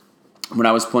when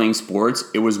I was playing sports,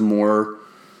 it was more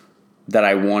that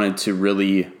I wanted to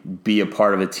really be a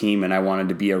part of a team and I wanted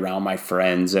to be around my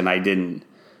friends, and I didn't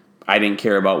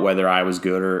care about whether I was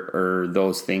good or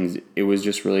those things. It was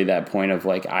just really that point of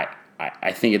like, I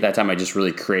think at that time I just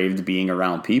really craved being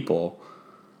around people,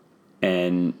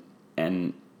 and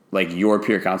like your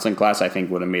peer counseling class, I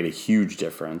think would have made a huge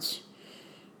difference.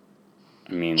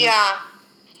 I mean, yeah.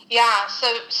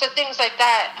 So things like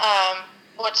that.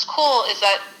 What's cool is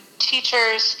that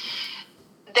teachers,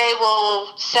 they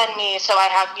will send me, so I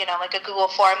have, like a Google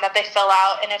form that they fill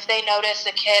out, and if they notice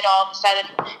a kid all of a sudden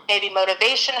maybe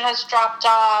motivation has dropped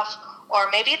off, or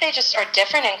maybe they just are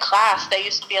different in class. They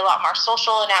used to be a lot more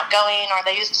social and outgoing, or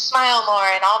they used to smile more,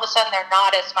 and all of a sudden they're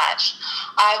not as much.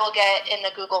 I will get in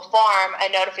the Google form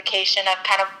a notification of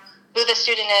kind of who the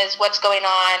student is, what's going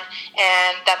on,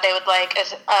 and that they would like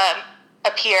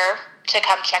a peer to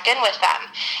come check in with them.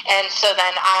 And so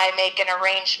then I make an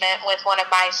arrangement with one of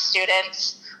my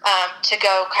students to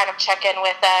go kind of check in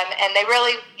with them. And they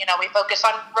really, we focus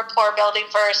on rapport building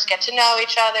first, get to know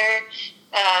each other,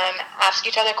 ask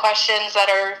each other questions that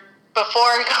are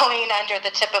before going under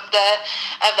the tip of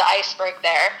the iceberg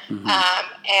there. Mm-hmm.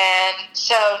 And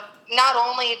so not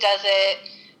only does it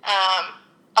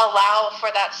allow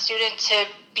for that student to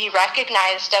be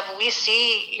recognized of, we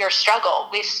see your struggle,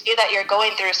 we see that you're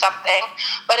going through something,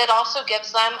 but it also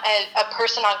gives them a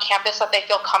person on campus that they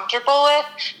feel comfortable with,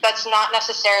 that's not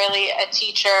necessarily a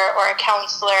teacher or a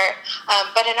counselor,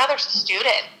 but another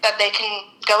student that they can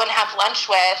go and have lunch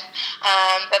with,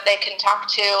 that they can talk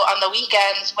to on the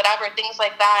weekends, whatever, things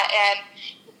like that. And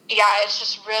yeah, it's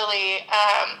just really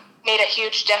made a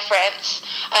huge difference.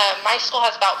 My school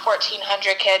has about 1,400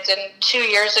 kids, and 2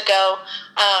 years ago,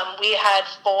 we had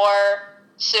 4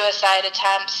 suicide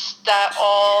attempts that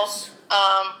all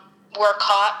were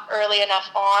caught early enough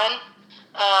on.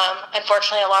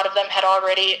 Unfortunately, a lot of them had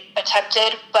already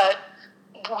attempted, but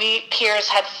we peers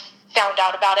had found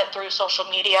out about it through social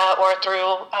media or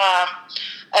through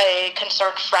a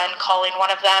concerned friend calling one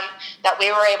of them, that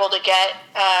we were able to get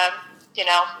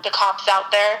the cops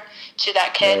out there to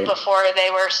that kid right before they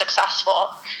were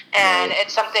successful. And right.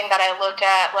 It's something that I look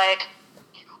at, like,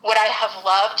 would I have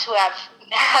loved to have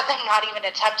had them not even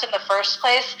attempt in the first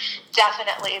place?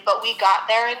 Definitely. But we got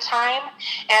there in time,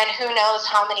 and who knows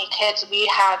how many kids we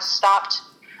have stopped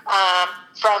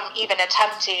from even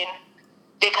attempting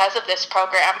because of this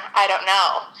program. I don't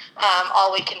know.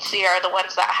 All we can see are the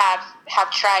ones that have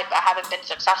tried but haven't been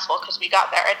successful because we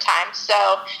got there in time.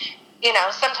 So,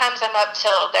 sometimes there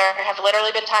have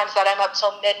literally been times that I'm up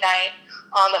till midnight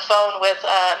on the phone with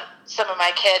some of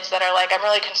my kids that are like, I'm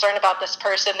really concerned about this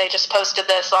person. They just posted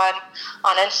this on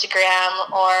Instagram,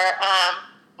 or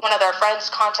one of their friends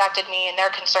contacted me and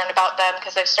they're concerned about them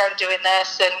because they've started doing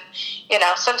this. And,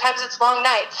 sometimes it's long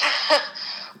nights.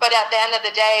 But at the end of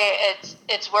the day,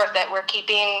 it's worth it. We're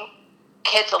keeping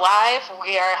kids alive.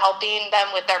 We are helping them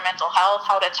with their mental health,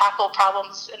 how to tackle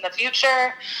problems in the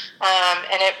future.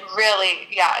 And it really,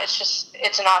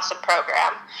 it's an awesome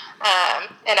program.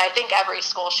 And I think every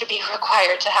school should be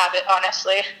required to have it,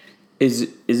 honestly.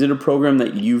 Is it a program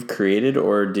that you've created,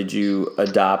 or did you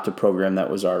adopt a program that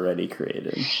was already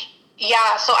created?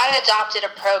 Yeah, so I adopted a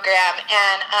program,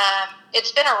 and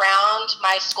it's been around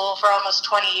my school for almost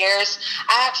 20 years.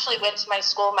 I actually went to my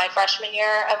school my freshman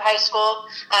year of high school,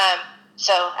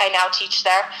 so I now teach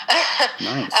there.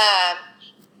 Nice.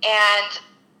 And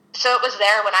so it was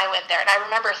there when I went there, and I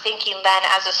remember thinking then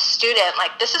as a student,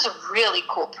 like, this is a really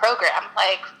cool program.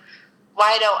 Like,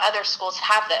 why don't other schools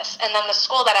have this? And then the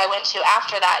school that I went to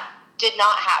after that did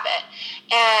not have it.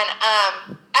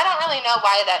 And I don't really know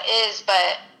why that is,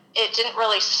 but it didn't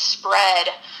really spread.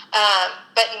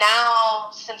 But now,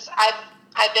 since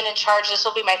I've been in charge, this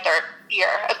will be my 3rd year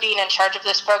of being in charge of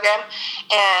this program,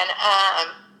 and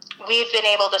we've been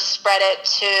able to spread it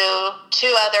to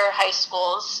 2 other high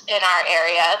schools in our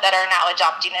area that are now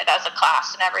adopting it as a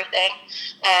class and everything.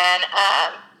 And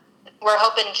we're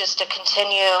hoping just to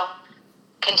continue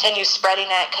continue spreading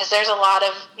it, because there's a lot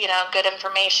of, good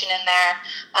information in there.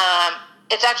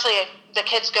 It's actually, the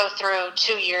kids go through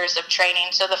 2 years of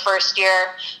training. So the first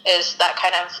year is that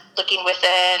kind of looking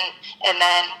within, and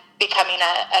then becoming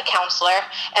a counselor.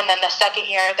 And then the second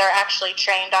year, they're actually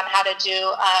trained on how to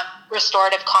do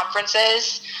restorative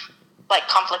conferences, like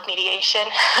conflict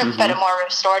mediation, but a more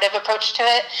restorative approach to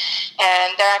it.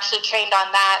 And they're actually trained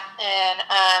on that. And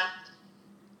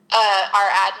our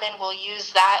admin will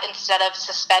use that instead of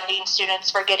suspending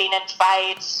students for getting in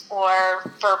fights or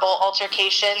verbal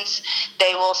altercations.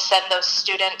 They will send those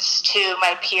students to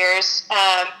my peers,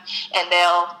 and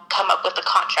they'll come up with a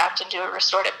contract and do a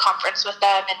restorative conference with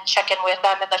them and check in with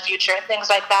them in the future and things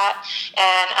like that.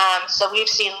 And so we've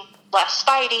seen less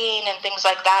fighting and things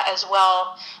like that as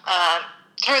well,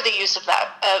 through the use of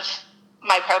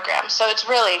my program. So it's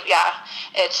really,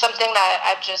 it's something that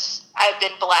I've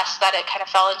been blessed that it kind of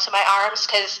fell into my arms,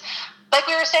 because like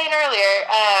we were saying earlier,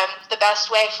 the best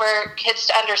way for kids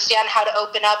to understand how to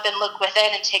open up and look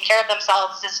within and take care of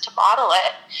themselves is to model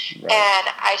it. Right. And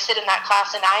I sit in that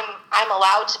class, and I'm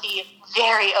allowed to be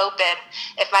very open.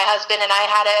 If my husband and I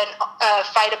had a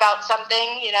fight about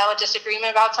something, a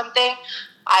disagreement about something,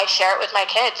 I share it with my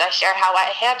kids. I share how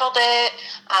I handled it,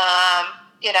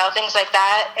 things like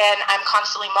that. And I'm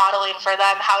constantly modeling for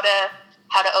them how to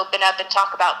open up and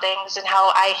talk about things, and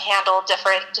how I handle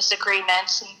different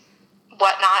disagreements and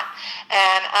whatnot.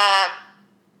 And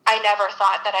I never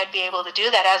thought that I'd be able to do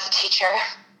that as a teacher,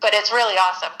 but it's really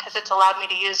awesome, because it's allowed me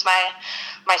to use my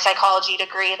psychology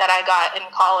degree that I got in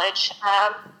college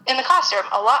in the classroom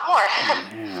a lot more.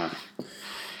 Yeah.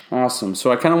 Awesome.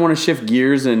 So I kind of want to shift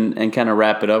gears and kind of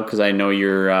wrap it up, because I know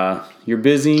you're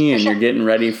busy and you're getting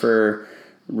ready for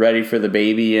the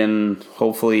baby in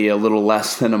hopefully a little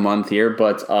less than a month here.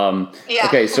 But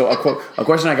okay, so a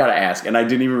question I got to ask, and I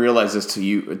didn't even realize this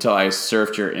until I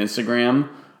surfed your Instagram.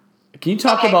 Can you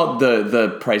talk about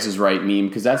the Price is Right meme?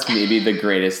 Because that's maybe the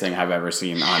greatest thing I've ever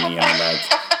seen on the internet.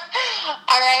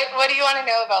 All right, what do you want to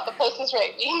know about the Price is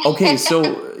Right meme? Okay,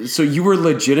 so you were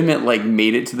legitimate, like,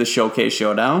 made it to the Showcase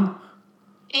Showdown?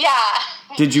 Yeah.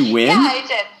 Did you win? Yeah, I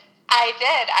did.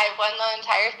 I won the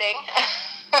entire thing.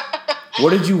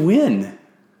 What did you win?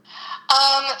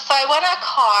 So I won a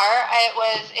car. It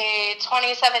was a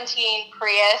 2017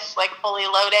 Prius, like fully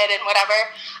loaded and whatever.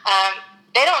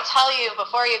 They don't tell you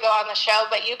before you go on the show,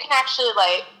 but you can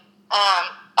actually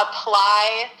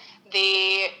apply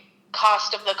the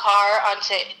cost of the car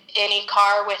onto any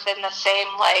car within the same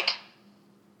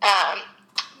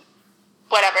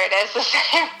whatever it is, the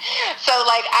same. So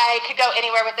I could go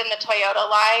anywhere within the Toyota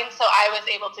line. So I was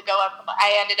able to go up.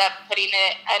 I ended up putting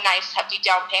a nice hefty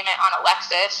down payment on a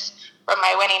Lexus from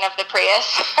my winning of the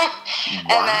Prius.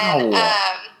 And then,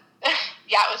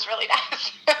 it was really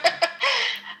nice.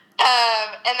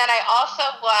 And then I also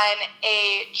won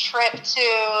a trip to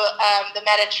the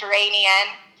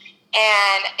Mediterranean.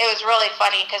 And it was really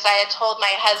funny, because I had told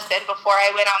my husband before I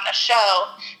went on the show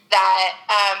that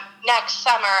next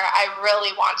summer I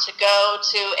really want to go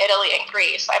to Italy and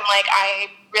Greece. I'm like,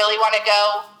 I really want to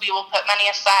go. We will put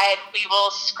money aside. We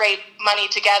will scrape money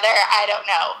together. I don't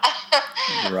know.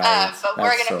 Right. But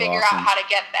we're going to figure out how to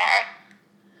get there.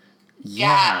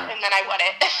 Yeah. And then I won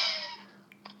it.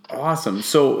 Awesome.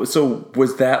 So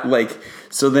was that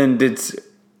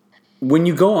when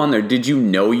you go on there, did you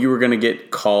know you were going to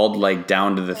get called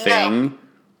down to the thing?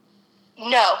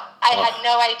 No, I had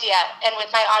no idea. And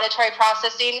with my auditory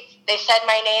processing, they said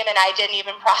my name and I didn't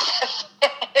even process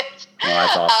it. Oh,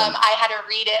 that's awesome. I had to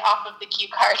read it off of the cue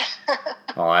card.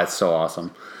 Oh, that's so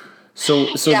awesome. So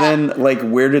then,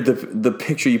 where did the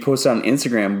picture you posted on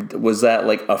Instagram, was that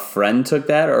a friend took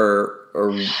that or?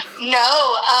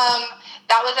 No,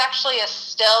 that was actually a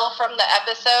still from the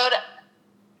episode.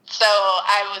 So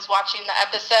I was watching the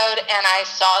episode and I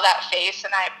saw that face,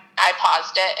 and I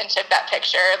paused it and took that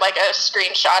picture, a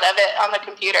screenshot of it on the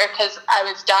computer, because I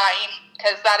was dying,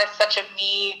 because that is such a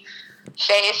me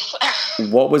face.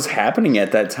 What was happening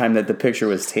at that time that the picture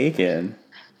was taken?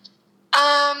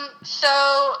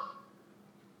 So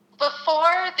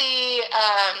before the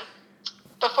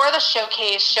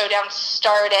Showcase Showdown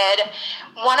started,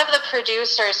 one of the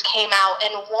producers came out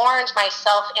and warned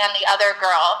myself and the other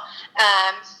girl,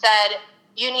 said,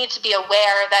 you need to be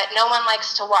aware that no one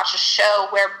likes to watch a show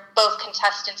where both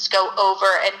contestants go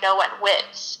over and no one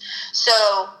wins.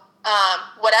 So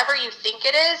whatever you think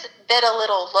it is, bid a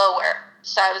little lower.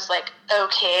 So I was like,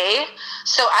 okay.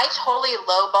 So I totally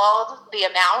lowballed the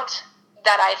amount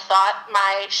that I thought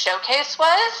my showcase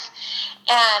was.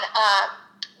 And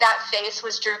that face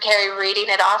was Drew Carey reading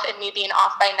it off and me being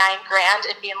off by $9,000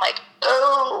 and being like,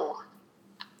 oh,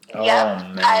 yep,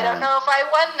 man. I don't know if I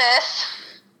won this.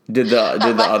 Did the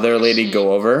other lady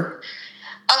go over?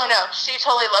 Oh no, she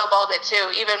totally lowballed it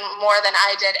too, even more than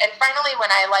I did. And finally,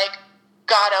 when I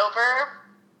got over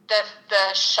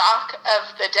the shock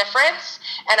of the difference,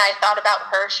 and I thought about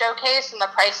her showcase and the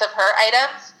price of her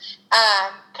items,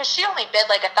 because she only bid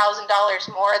like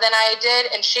 $1,000 more than I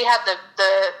did, and she had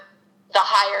the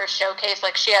higher showcase.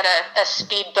 Like she had a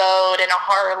speedboat and a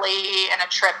Harley and a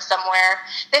trip somewhere,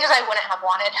 things I wouldn't have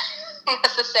wanted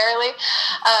necessarily.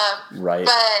 Right.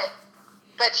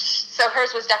 But so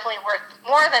hers was definitely worth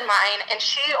more than mine, and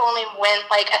she only went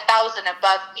like $1,000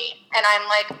 above me, and I'm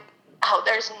like, oh,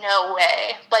 there's no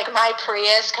way. Like my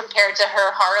Prius compared to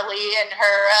her Harley and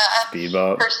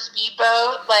her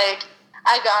speedboat, like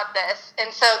I got this.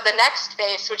 And so the next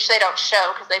face, which they don't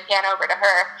show because they pan over to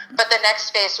her, but the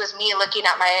next face was me looking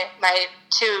at my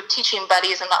two teaching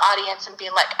buddies in the audience and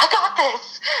being like, I got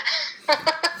this.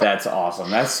 That's awesome.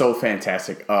 That's so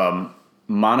fantastic.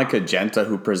 Monica Genta,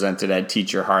 who presented at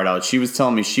Teach Your Heart Out, she was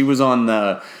telling me she was on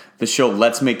the show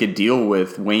Let's Make a Deal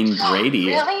with Wayne Brady.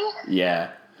 Really? Yeah.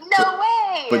 No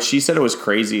way. But she said it was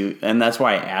crazy, and that's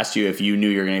why I asked you if you knew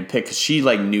you were going to get picked, because she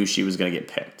knew she was going to get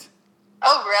picked.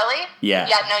 Oh, really? Yeah.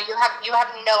 Yeah, no, you have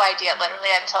no idea literally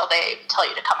until they tell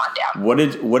you to come on down.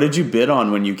 What did you bid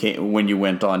on when you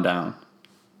went on down?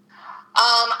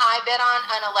 I bid on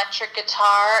an electric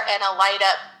guitar and a light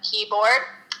up keyboard.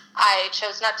 I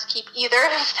chose not to keep either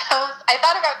of those. I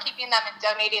thought about keeping them and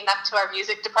donating them to our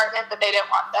music department, but they didn't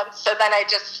want them. So then I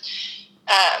just,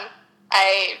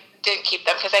 I didn't keep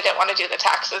them because I didn't want to do the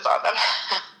taxes on them.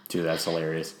 Dude, that's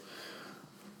hilarious.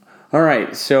 All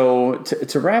right, so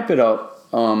to wrap it up,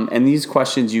 and these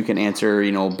questions you can answer,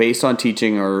 based on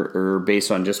teaching or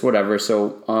based on just whatever.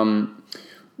 So,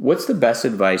 what's the best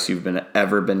advice you've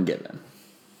ever been given?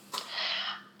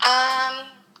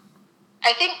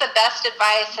 I think the best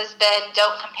advice has been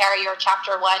don't compare your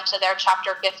chapter 1 to their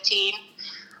chapter 15,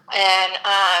 and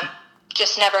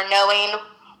just never knowing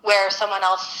where someone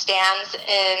else stands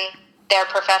in their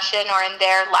profession or in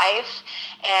their life,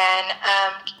 and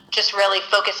just really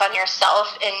focus on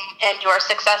yourself and your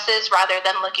successes rather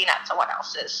than looking at someone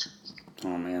else's.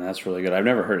 Oh man, that's really good. I've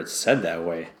never heard it said that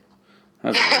way.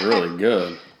 That's really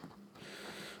good.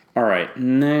 All right.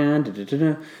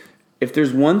 If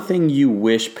there's one thing you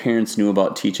wish parents knew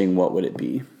about teaching, what would it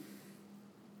be?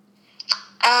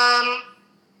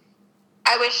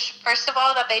 I wish, first of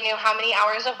all, that they knew how many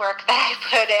hours of work that I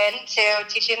put into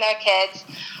teaching their kids.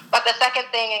 But the second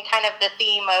thing, and kind of the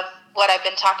theme of what I've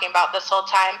been talking about this whole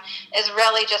time, is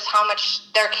really just how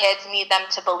much their kids need them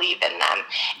to believe in them.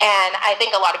 And I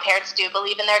think a lot of parents do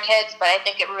believe in their kids, but I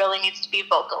think it really needs to be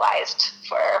vocalized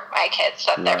for my kids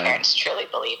that their parents truly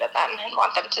believe in them and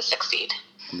want them to succeed.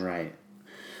 Right.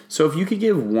 So if you could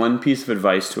give one piece of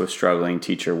advice to a struggling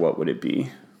teacher, what would it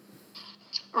be?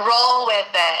 Roll with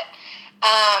it.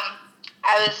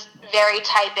 I was very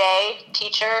type A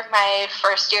teacher my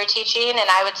first year teaching, and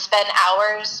I would spend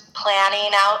hours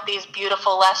planning out these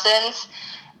beautiful lessons,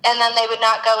 and then they would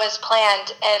not go as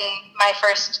planned, and my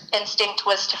first instinct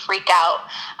was to freak out.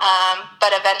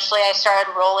 But eventually I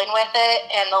started rolling with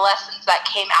it, and the lessons that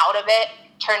came out of it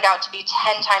turned out to be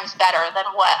 10 times better than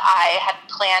what I had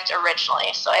planned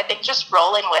originally. So I think just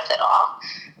rolling with it all.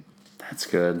 That's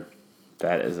good.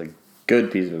 That is a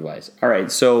good piece of advice. All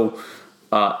right, so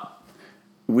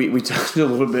we talked a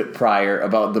little bit prior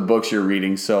about the books you're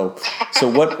reading. So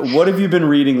what have you been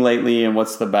reading lately, and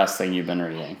what's the best thing you've been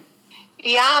reading?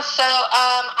 Yeah, so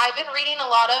I've been reading a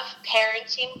lot of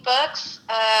parenting books.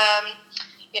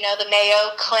 The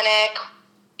Mayo Clinic,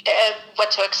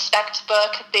 What to Expect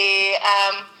book, the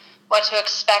What to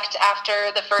Expect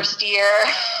After the First Year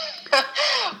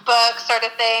book sort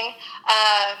of thing.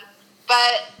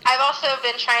 But I've also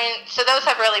been so those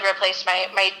have really replaced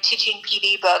my teaching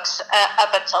PD books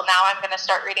up until now. I'm going to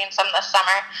start reading some this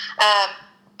summer.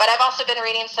 But I've also been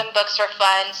reading some books for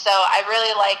fun. So I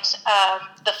really liked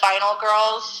The Final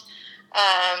Girls.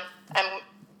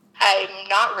 I'm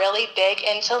not really big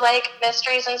into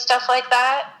mysteries and stuff like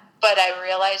that. But I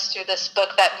realized through this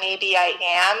book that maybe I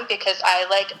am, because I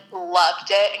loved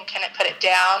it and couldn't put it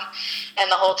down. And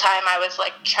the whole time I was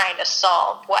trying to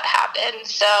solve what happened.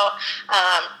 So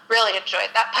really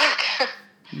enjoyed that book.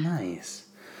 Nice.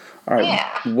 All right. Yeah.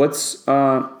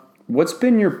 What's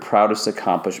been your proudest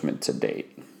accomplishment to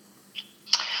date?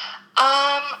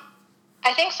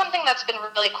 I think something that's been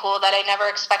really cool that I never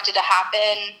expected to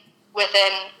happen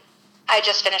I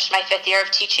just finished my 5th year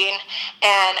of teaching,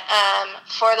 and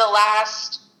for the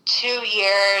last 2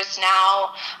 years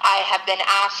now, I have been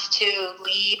asked to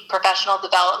lead professional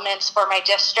developments for my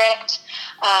district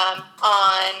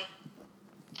on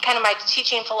kind of my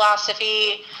teaching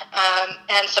philosophy,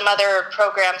 and some other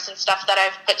programs and stuff that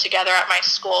I've put together at my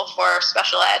school for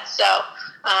special ed. So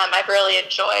I've really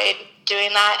enjoyed doing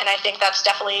that, and I think that's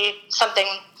definitely something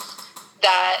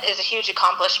that is a huge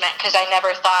accomplishment, because I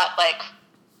never thought, like,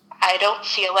 I don't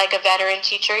feel like a veteran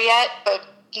teacher yet, but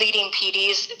leading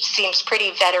PDs seems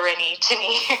pretty veteran-y to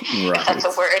me, Right. if that's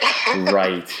a word.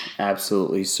 Right,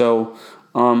 absolutely. So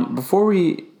before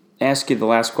we ask you the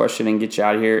last question and get you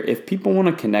out of here, if people want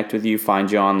to connect with you,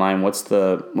 find you online, what's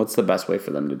the best way for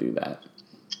them to do that?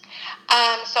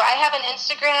 So I have an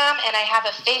Instagram and I have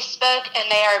a Facebook,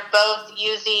 and they are both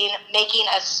using Making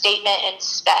a Statement in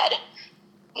SPED.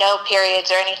 No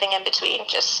periods or anything in between,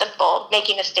 just simple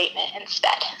Making a Statement in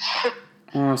SPED.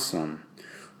 Awesome.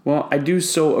 Well, I do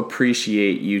so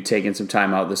appreciate you taking some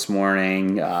time out this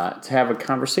morning to have a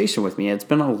conversation with me. It's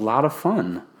been a lot of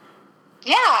fun.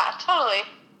 Yeah, totally.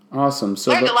 Awesome.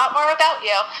 So learned a lot more about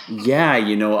you. Yeah,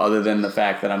 other than the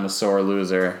fact that I'm a sore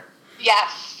loser.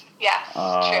 Yes,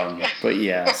 true. But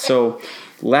yeah, so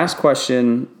last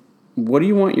question. What do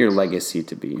you want your legacy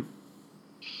to be?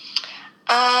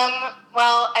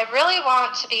 Well, I really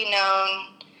want to be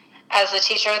known as a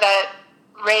teacher that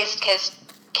raised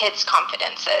kids'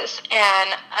 confidences and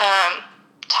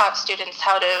taught students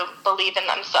how to believe in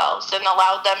themselves and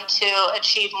allowed them to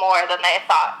achieve more than they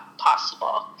thought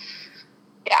possible.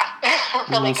 Yeah,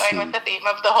 really Awesome. going with the theme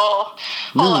of the whole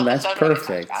No, that's episode.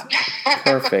 perfect.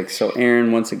 Perfect. So,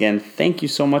 Erin, once again, thank you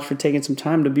so much for taking some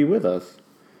time to be with us.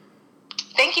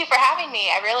 Thank you for having me.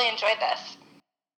 I really enjoyed this.